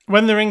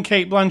 When they're in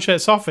Kate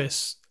Blanchett's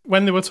office,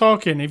 when they were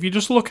talking, if you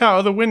just look out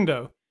of the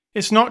window,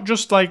 it's not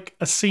just like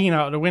a scene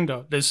out of the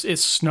window.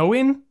 It's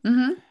snowing.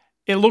 Mm-hmm.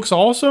 It looks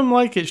awesome.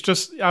 Like it's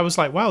just, I was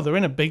like, wow, they're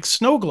in a big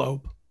snow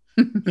globe,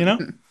 you know?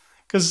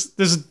 Because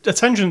there's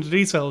attention to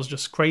detail is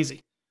just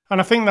crazy. And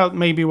I think that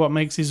may be what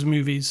makes these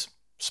movies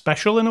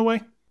special in a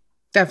way.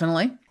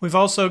 Definitely. We've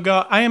also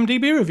got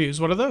IMDb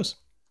reviews. What are those?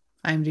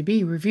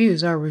 IMDb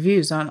reviews are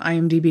reviews on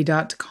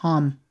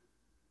imdb.com,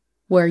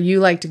 where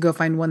you like to go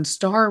find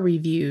 1-star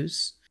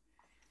reviews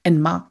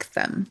and mock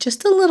them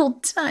just a little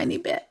tiny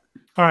bit.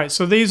 All right,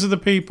 so these are the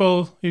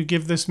people who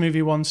give this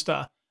movie 1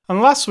 star. And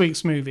last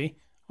week's movie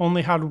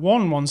only had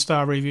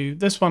 1-star review.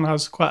 This one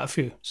has quite a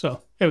few.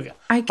 So here we go.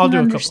 I can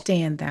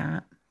understand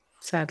that,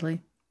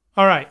 sadly.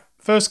 All right,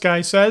 first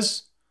guy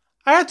says,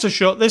 I had to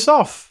shut this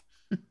off.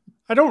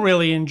 I don't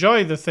really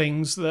enjoy the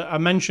things that are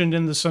mentioned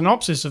in the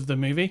synopsis of the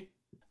movie.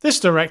 This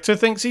director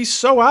thinks he's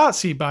so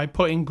artsy by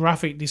putting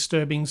graphic,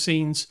 disturbing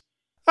scenes.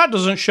 That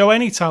doesn't show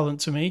any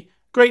talent to me.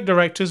 Great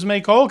directors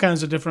make all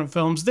kinds of different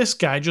films. This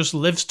guy just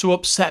lives to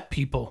upset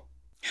people.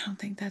 I don't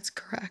think that's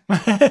correct.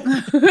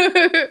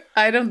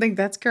 I don't think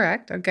that's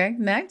correct. Okay,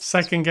 next.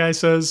 Second guy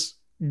says,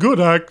 good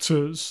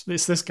actors.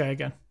 It's this guy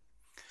again.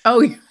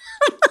 Oh,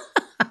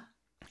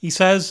 He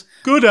says,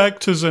 good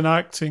actors and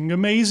acting,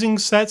 amazing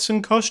sets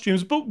and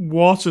costumes, but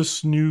what a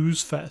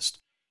snooze fest.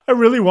 I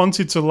really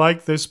wanted to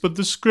like this, but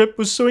the script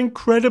was so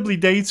incredibly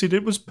dated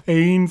it was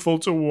painful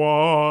to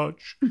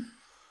watch.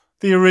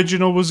 The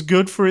original was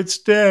good for its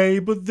day,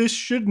 but this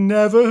should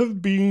never have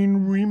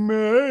been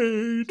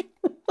remade.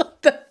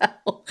 what the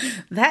hell?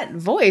 That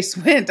voice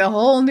went a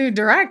whole new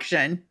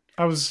direction.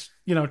 I was,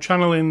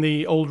 channeling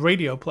the old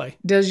radio play.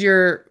 Does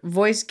your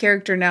voice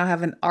character now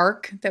have an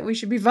arc that we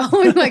should be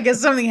following? Like,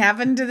 has something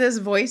happened to this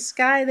voice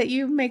guy that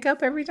you make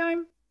up every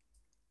time?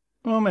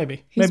 Well,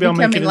 maybe. He's Maybe I'll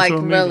make it becoming into like a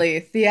movie. really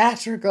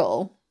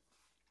theatrical.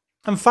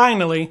 And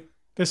finally,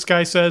 this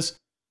guy says,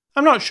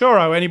 I'm not sure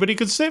how anybody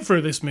could sit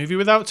through this movie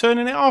without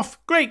turning it off.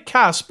 Great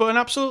cast, but an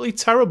absolutely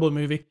terrible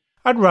movie.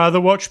 I'd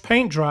rather watch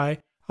paint dry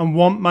and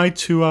want my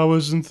 2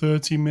 hours and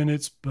 30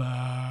 minutes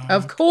back.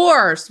 Of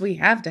course, we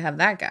have to have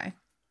that guy.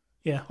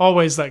 Yeah,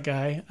 always that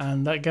guy,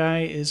 and that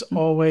guy is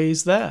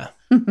always there.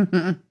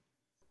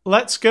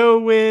 Let's go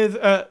with,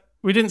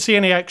 we didn't see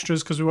any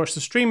extras because we watched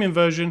the streaming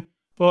version,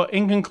 but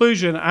in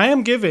conclusion, I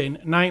am giving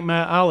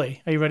Nightmare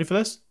Alley, are you ready for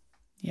this?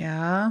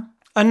 Yeah.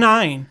 A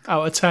 9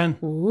 out of 10.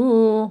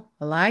 Ooh,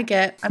 I like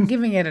it. I'm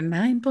giving it a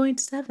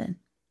 9.7.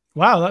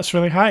 Wow, that's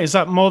really high. Is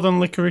that more than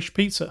Licorice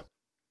Pizza?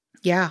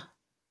 Yeah.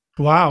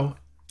 Wow.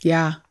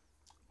 Yeah.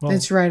 Well,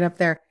 It's right up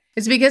there.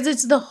 It's because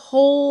it's the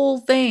whole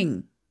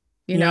thing,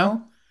 you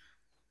know?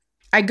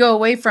 I go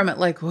away from it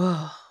like,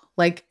 whoa,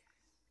 like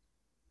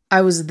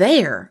I was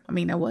there. I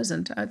mean, I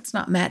wasn't. It's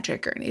not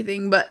magic or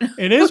anything, but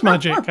it is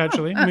magic,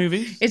 actually,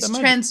 movies. It's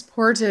they're magic.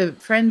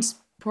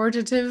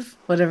 transportative,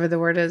 whatever the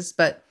word is.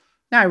 But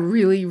no, I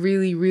really,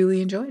 really,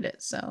 really enjoyed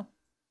it. So,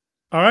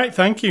 All right,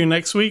 thank you.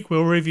 Next week,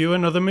 we'll review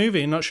another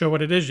movie. Not sure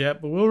what it is yet,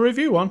 but we'll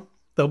review one.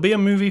 There'll be a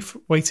movie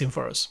waiting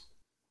for us.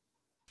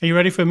 Are you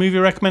ready for movie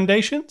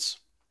recommendations?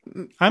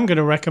 I'm going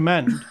to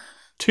recommend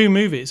 2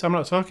 movies. I'm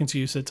not talking to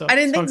you, Sid. I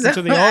didn't think so.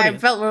 To the I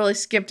audience. felt really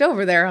skipped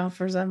over there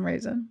for some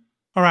reason.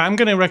 All right, I'm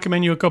going to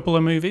recommend you a couple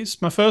of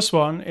movies. My first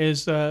one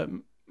is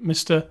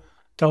Mr.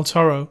 Del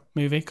Toro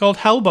movie called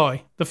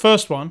Hellboy. The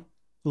first one,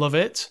 love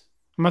it.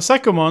 My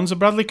second one's a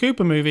Bradley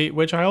Cooper movie,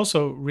 which I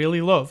also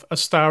really love, A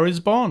Star is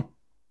Born.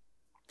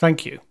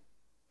 Thank you.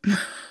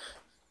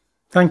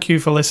 Thank you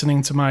for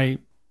listening to my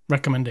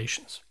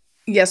recommendations.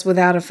 Yes,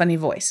 without a funny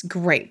voice.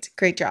 Great.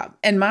 Great job.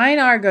 And mine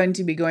are going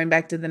to be going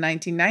back to the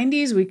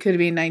 1990s. We could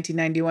be in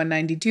 1991,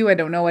 92. I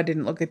don't know. I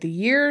didn't look at the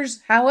years.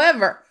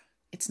 However,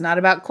 it's not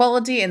about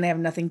quality and they have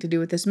nothing to do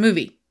with this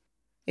movie.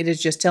 It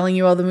is just telling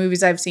you all the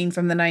movies I've seen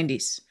from the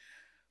 90s.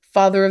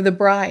 Father of the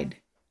Bride,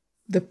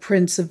 The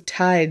Prince of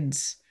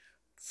Tides,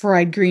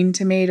 Fried Green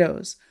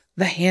Tomatoes,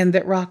 The Hand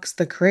That Rocks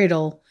the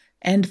Cradle,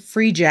 and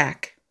Free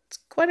Jack. It's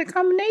quite a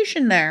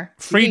combination there.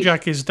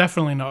 Freejack is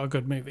definitely not a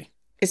good movie.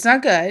 It's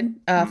not good.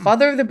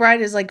 Father of the Bride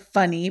is like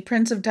funny.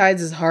 Prince of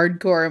Tides is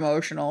hardcore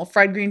emotional.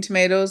 Fried Green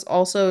Tomatoes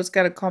also, it's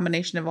got a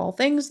combination of all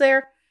things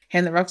there.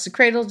 Hand That Rocks the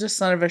Cradle, just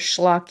sort of a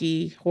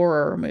schlocky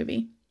horror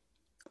movie.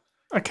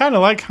 I kind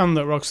of like Hand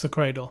That Rocks the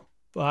Cradle,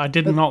 but I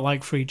did not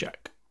like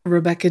Freejack.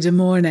 Rebecca De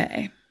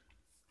Mornay.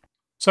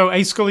 So,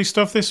 A Scully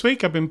stuff this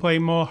week. I've been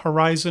playing more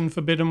Horizon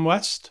Forbidden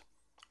West.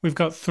 We've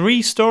got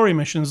 3 story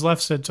missions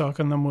left, Sid Talk,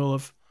 and then we'll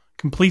have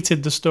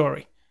completed the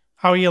story.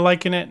 How are you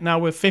liking it now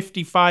we're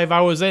 55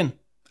 hours in?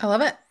 I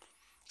love it.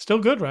 Still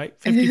good, right?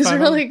 It is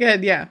really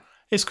good, yeah.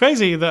 It's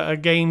crazy that a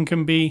game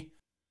can be...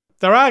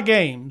 There are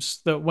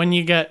games that when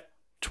you get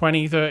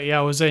 20, 30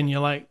 hours in, you're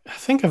like, I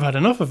think I've had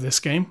enough of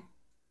this game.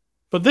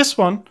 But this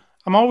one,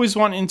 I'm always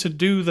wanting to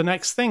do the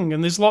next thing,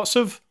 and there's lots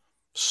of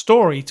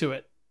story to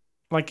it.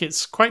 Like,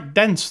 it's quite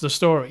dense, the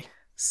story.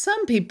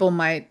 Some people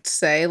might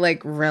say,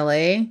 like,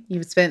 really?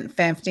 You've spent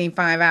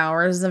 55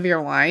 hours of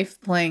your life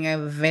playing a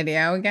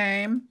video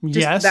game?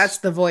 Yes. That's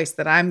the voice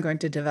that I'm going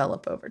to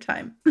develop over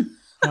time.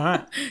 All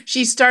right.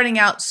 She's starting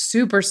out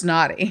super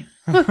snotty.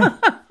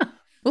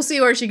 We'll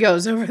see where she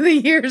goes over the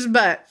years,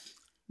 but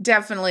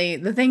definitely.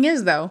 The thing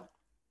is, though,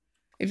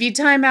 if you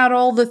time out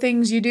all the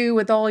things you do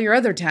with all your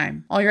other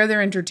time, all your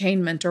other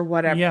entertainment or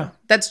whatever,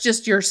 that's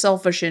just your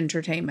selfish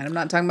entertainment. I'm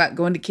not talking about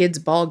going to kids'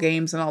 ball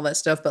games and all that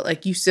stuff, but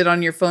like you sit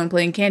on your phone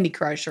playing Candy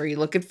Crush, or you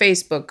look at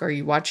Facebook, or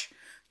you watch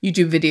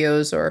YouTube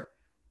videos, or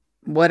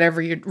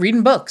whatever, you're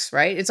reading books,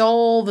 right? It's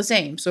all the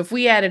same. So if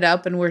we add it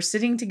up and we're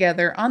sitting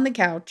together on the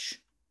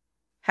couch,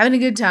 having a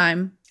good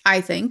time,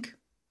 I think,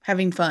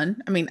 having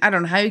fun. I mean, I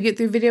don't know how you get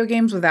through video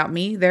games without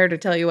me there to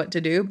tell you what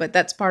to do, but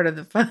that's part of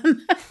the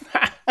fun.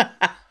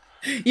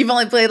 You've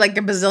only played like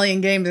a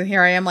bazillion games, and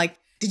here I am like,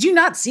 did you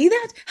not see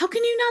that? How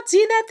can you not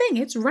see that thing?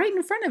 It's right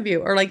in front of you.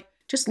 Or like,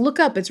 just look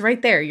up. It's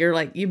right there.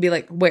 You'd be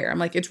like, where? I'm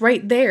like, it's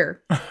right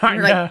there.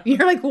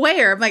 You're like,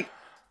 where? I'm like,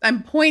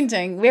 I'm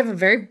pointing. We have a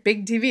very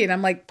big TV, and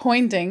I'm like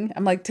pointing.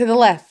 I'm like, to the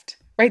left,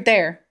 right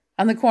there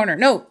on the corner.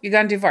 No, you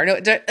gone too far. No,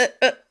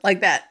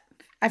 like that.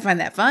 I find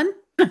that fun.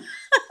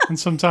 And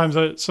sometimes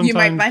you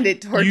might find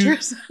it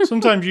torturous.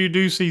 Sometimes you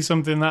do see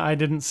something that I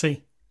didn't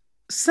see.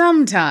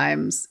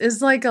 Sometimes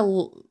is like a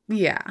lot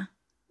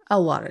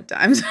of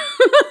times.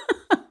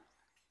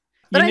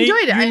 But I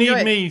enjoyed it. You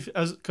need me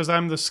because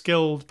I'm the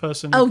skilled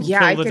person. Oh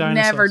yeah, I could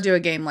never do a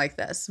game like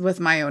this with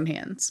my own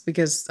hands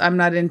because I'm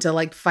not into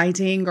like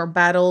fighting or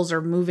battles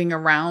or moving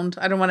around.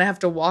 I don't want to have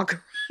to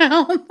walk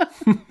around.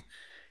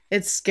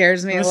 It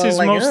scares me a little. This is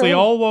mostly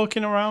all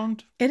walking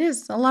around. It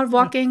is a lot of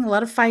walking, a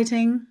lot of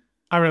fighting.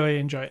 I really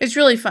enjoy it. It's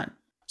really fun.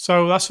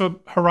 So that's for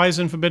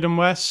Horizon Forbidden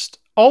West.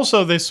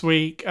 Also this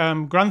week,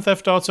 Grand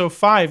Theft Auto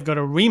 5 got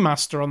a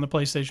remaster on the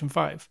PlayStation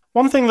 5.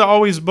 One thing that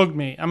always bugged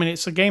me, I mean,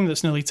 it's a game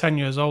that's nearly 10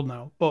 years old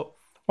now, but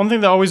one thing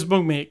that always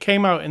bugged me, it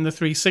came out in the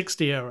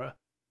 360 era,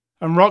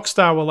 and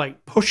Rockstar were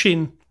like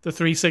pushing the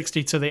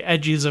 360 to the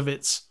edges of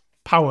its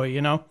power,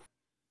 you know?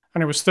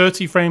 And it was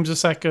 30 frames a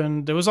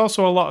second. There was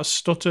also a lot of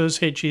stutters,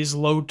 hitches,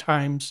 load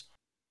times.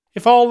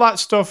 If all that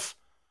stuff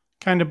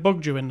kind of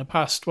bugged you in the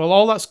past, well,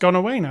 all that's gone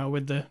away now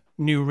with the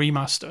new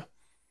remaster.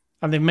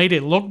 And they've made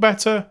it look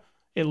better.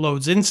 It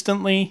loads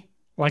instantly,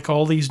 like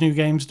all these new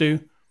games do.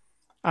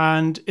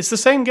 And it's the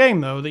same game,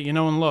 though, that you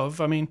know and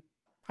love. I mean,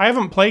 I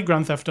haven't played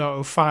Grand Theft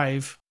Auto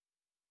 5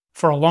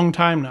 for a long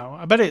time now.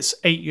 I bet it's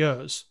 8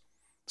 years.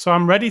 So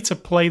I'm ready to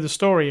play the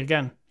story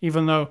again,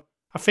 even though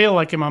I feel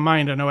like in my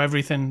mind I know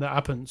everything that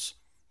happens.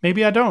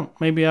 Maybe I don't.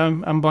 Maybe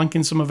I'm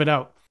blanking some of it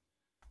out.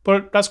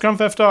 But that's Grand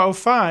Theft Auto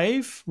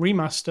 5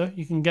 Remaster.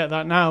 You can get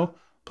that now.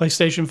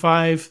 PlayStation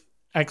 5,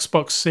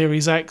 Xbox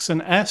Series X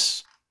and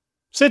S.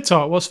 Sid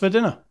Talk, what's for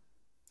dinner?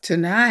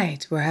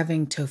 Tonight, we're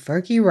having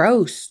tofurkey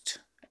roast.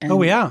 Oh,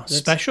 we are.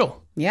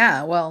 Special.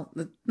 Yeah, well,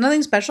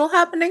 nothing special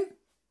happening,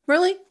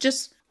 really.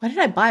 Just, what did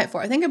I buy it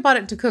for? I think I bought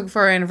it to cook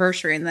for our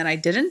anniversary, and then I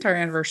didn't. Our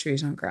anniversary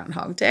is on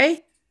Groundhog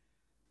Day.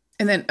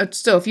 And then,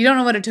 so if you don't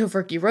know what a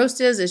tofurkey roast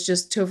is, it's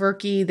just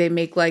tofurkey. They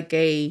make like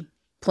a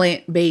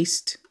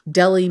plant-based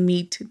deli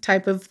meat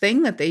type of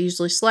thing that they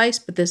usually slice,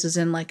 but this is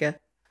in like a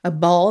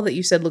ball that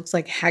you said looks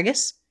like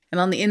haggis. And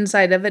on the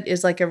inside of it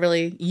is like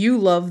you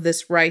love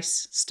this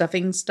rice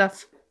stuffing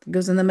stuff that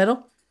goes in the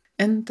middle.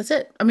 And that's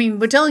it. I mean,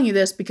 we're telling you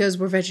this because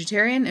we're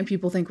vegetarian and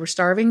people think we're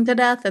starving to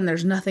death and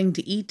there's nothing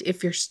to eat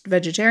if you're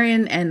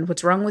vegetarian and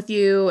what's wrong with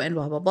you and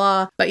blah, blah,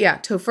 blah. But yeah,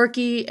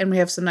 tofurkey, and we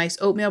have some nice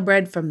oatmeal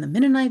bread from the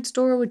Mennonite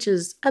store, which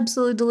is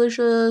absolutely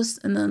delicious.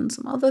 And then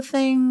some other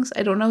things.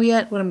 I don't know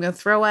yet what I'm going to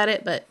throw at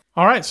it, but...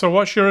 All right, so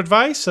what's your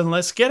advice? And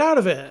let's get out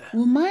of it.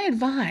 Well, my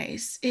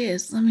advice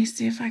is, let me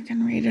see if I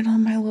can read it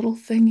on my little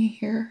thingy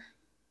here.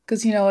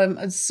 Because, you know,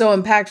 it's so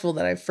impactful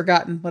that I've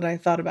forgotten what I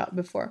thought about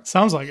before.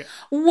 Sounds like it.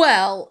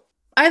 Well,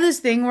 I have this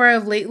thing where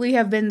I've lately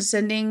have been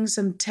sending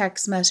some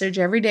text message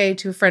every day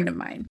to a friend of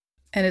mine.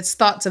 And it's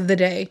thoughts of the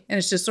day. And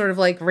it's just sort of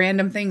like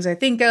random things I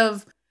think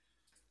of,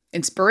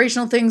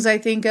 inspirational things I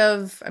think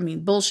of,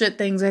 bullshit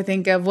things I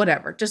think of,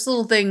 whatever. Just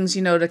little things,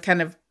 you know, to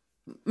kind of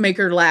make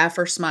her laugh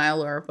or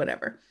smile or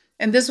whatever.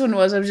 And this one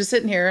was, I was just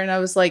sitting here and I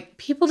was like,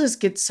 people just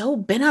get so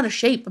bent out of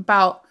shape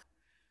about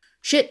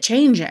shit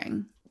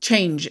changing.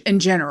 Change in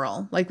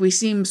general. Like we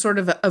seem sort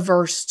of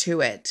averse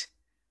to it.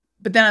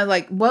 But then I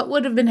like, what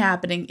would have been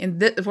happening in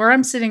where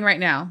I'm sitting right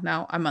now?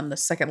 Now I'm on the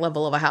second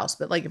level of a house,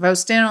 but like if I was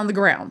standing on the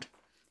ground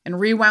and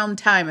rewound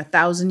time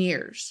 1,000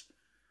 years,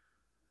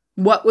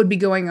 what would be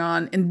going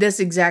on in this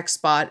exact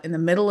spot in the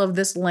middle of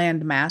this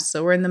landmass?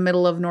 So we're in the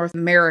middle of North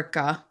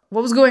America.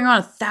 What was going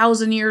on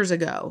 1,000 years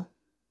ago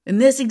in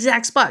this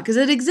exact spot? Because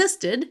it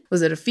existed.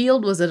 Was it a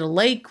field? Was it a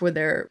lake? Were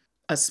there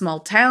a small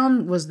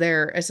town? Was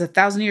there, as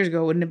 1,000 years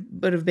ago,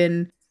 would have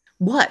been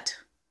what?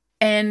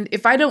 And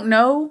if I don't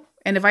know,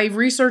 and if I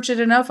research it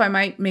enough, I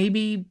might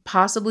maybe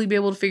possibly be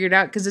able to figure it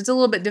out, because it's a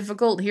little bit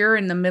difficult here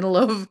in the middle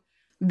of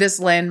this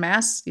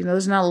landmass. You know,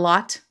 there's not a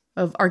lot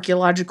of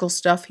archaeological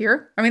stuff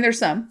here. I mean, there's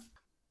some.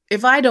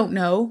 If I don't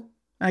know,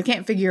 I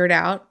can't figure it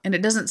out, and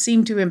it doesn't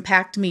seem to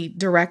impact me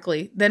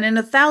directly, then in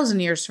 1,000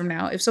 years from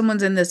now, if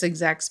someone's in this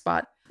exact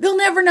spot, they'll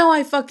never know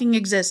I fucking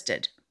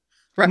existed.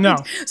 Right? No.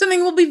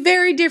 Something will be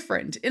very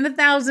different in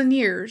 1,000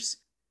 years.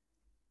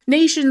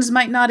 Nations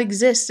might not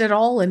exist at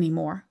all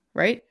anymore,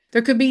 right?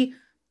 There could be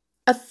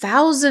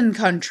 1,000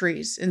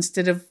 countries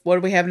instead of what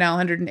do we have now,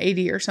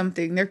 180 or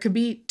something. There could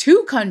be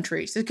 2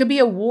 countries. It could be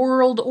a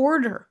world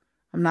order.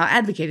 I'm not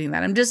advocating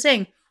that. I'm just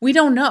saying we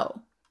don't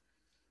know.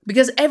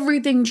 Because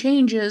everything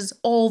changes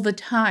all the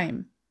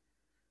time.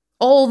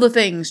 All the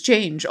things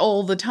change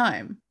all the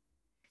time.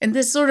 And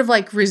this sort of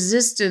like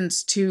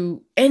resistance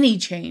to any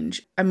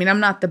change. I mean, I'm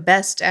not the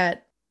best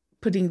at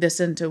putting this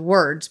into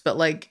words, but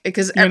like,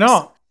 because you're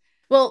not.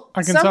 Well,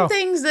 I can some tell.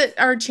 things that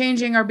are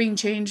changing are being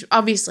changed.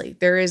 Obviously,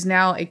 there is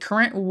now a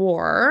current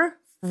war,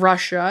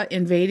 Russia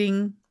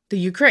invading the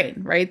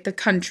Ukraine, right? The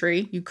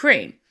country,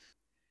 Ukraine.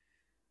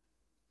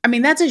 I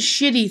mean, that's a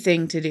shitty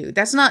thing to do.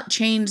 That's not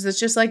change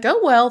that's just like,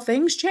 oh, well,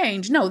 things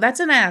change. No,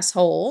 that's an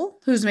asshole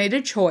who's made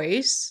a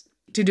choice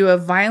to do a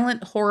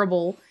violent,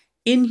 horrible,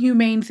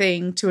 inhumane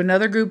thing to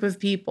another group of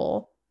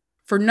people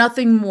for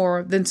nothing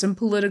more than some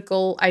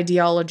political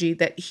ideology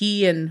that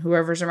he and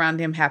whoever's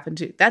around him happen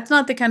to. That's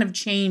not the kind of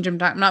change I'm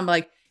talking. I'm not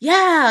like,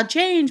 yeah,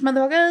 change,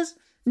 motherfuckers.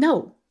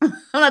 No, I'm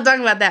not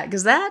talking about that,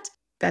 because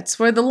that's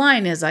where the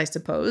line is, I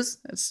suppose.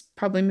 It's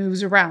probably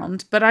moves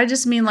around. But I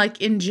just mean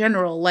like in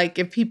general, like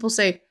if people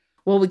say,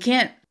 well, we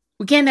can't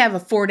have a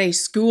 4-day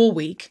school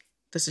week.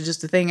 This is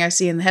just a thing I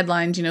see in the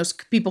headlines, you know,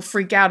 people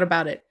freak out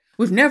about it.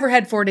 We've never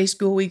had 4-day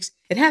school weeks.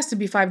 It has to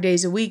be 5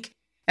 days a week.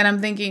 And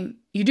I'm thinking,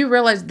 you do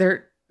realize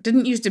there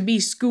didn't used to be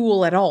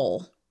school at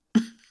all.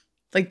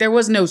 Like there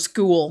was no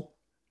school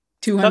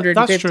 200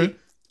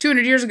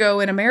 years ago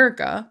in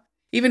America.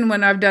 Even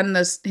when I've done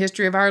this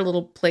history of our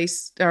little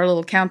place, our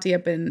little county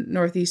up in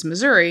Northeast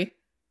Missouri,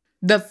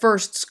 the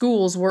first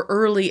schools were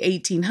early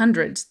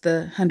 1800s, the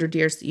 100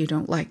 years that you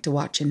don't like to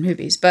watch in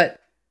movies. But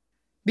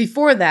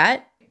before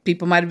that,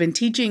 people might have been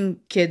teaching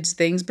kids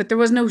things, but there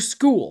was no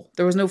school.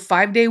 There was no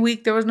 5-day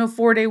week. There was no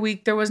 4-day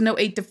week. There was no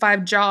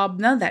 8-to-5 job.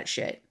 None of that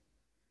shit.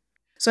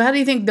 So how do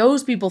you think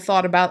those people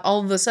thought about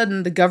all of a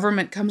sudden the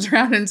government comes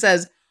around and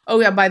says,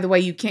 oh yeah, by the way,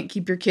 you can't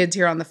keep your kids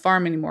here on the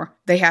farm anymore.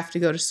 They have to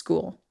go to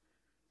school.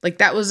 Like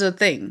that was a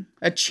thing,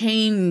 a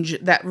change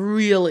that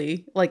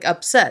really like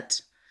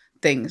upset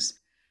things.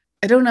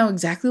 I don't know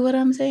exactly what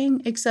I'm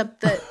saying,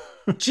 except that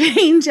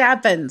change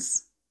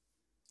happens.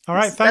 All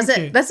right, thank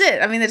you. That's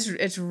it. I mean,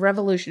 it's a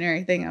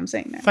revolutionary thing I'm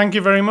saying now. Thank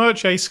you very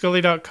much.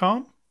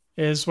 ascully.com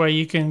is where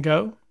you can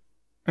go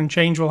and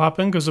change will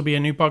happen because there'll be a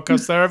new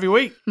podcast there every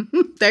week.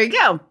 There you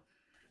go.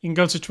 You can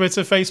go to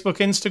Twitter, Facebook,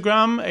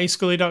 Instagram,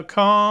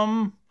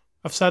 ascully.com.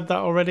 I've said that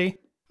already.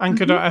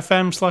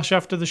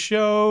 Anchor.fm/after the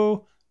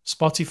show.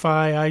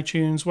 Spotify,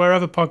 iTunes,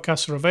 wherever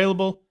podcasts are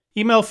available.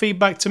 Email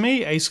feedback to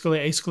me,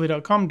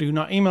 ascully@ascully.com. Do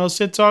not email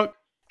Sid Talk.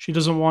 She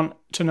doesn't want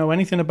to know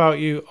anything about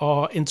you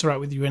or interact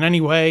with you in any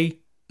way.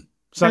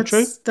 Is that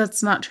true?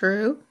 That's not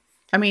true.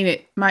 I mean,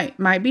 it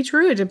might be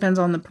true. It depends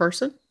on the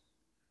person.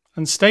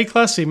 And stay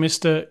classy,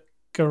 Mr.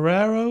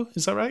 Guerrero.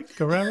 Is that right?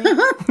 Guerrero?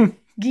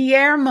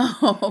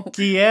 Guillermo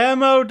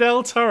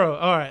del Toro.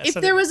 All right. If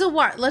there was a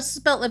Y, let's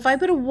spell. If I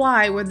put a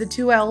Y where the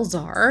 2 L's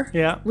are,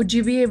 yeah, would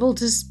you be able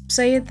to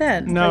say it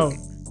then? No. Like,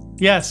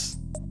 yes.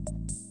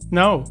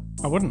 No,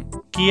 I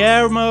wouldn't.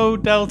 Guillermo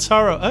del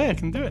Toro. Oh, I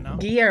can do it now.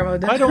 Guillermo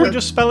del Toro. Why don't we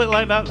just spell it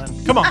like that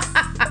then? Come on.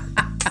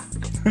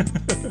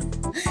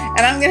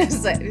 And I'm going to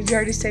say, did you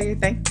already say your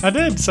thing? I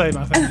did say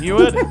my thing. You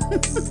heard it.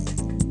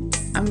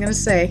 I'm going to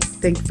say,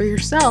 think for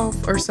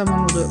yourself or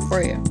someone will do it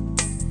for you.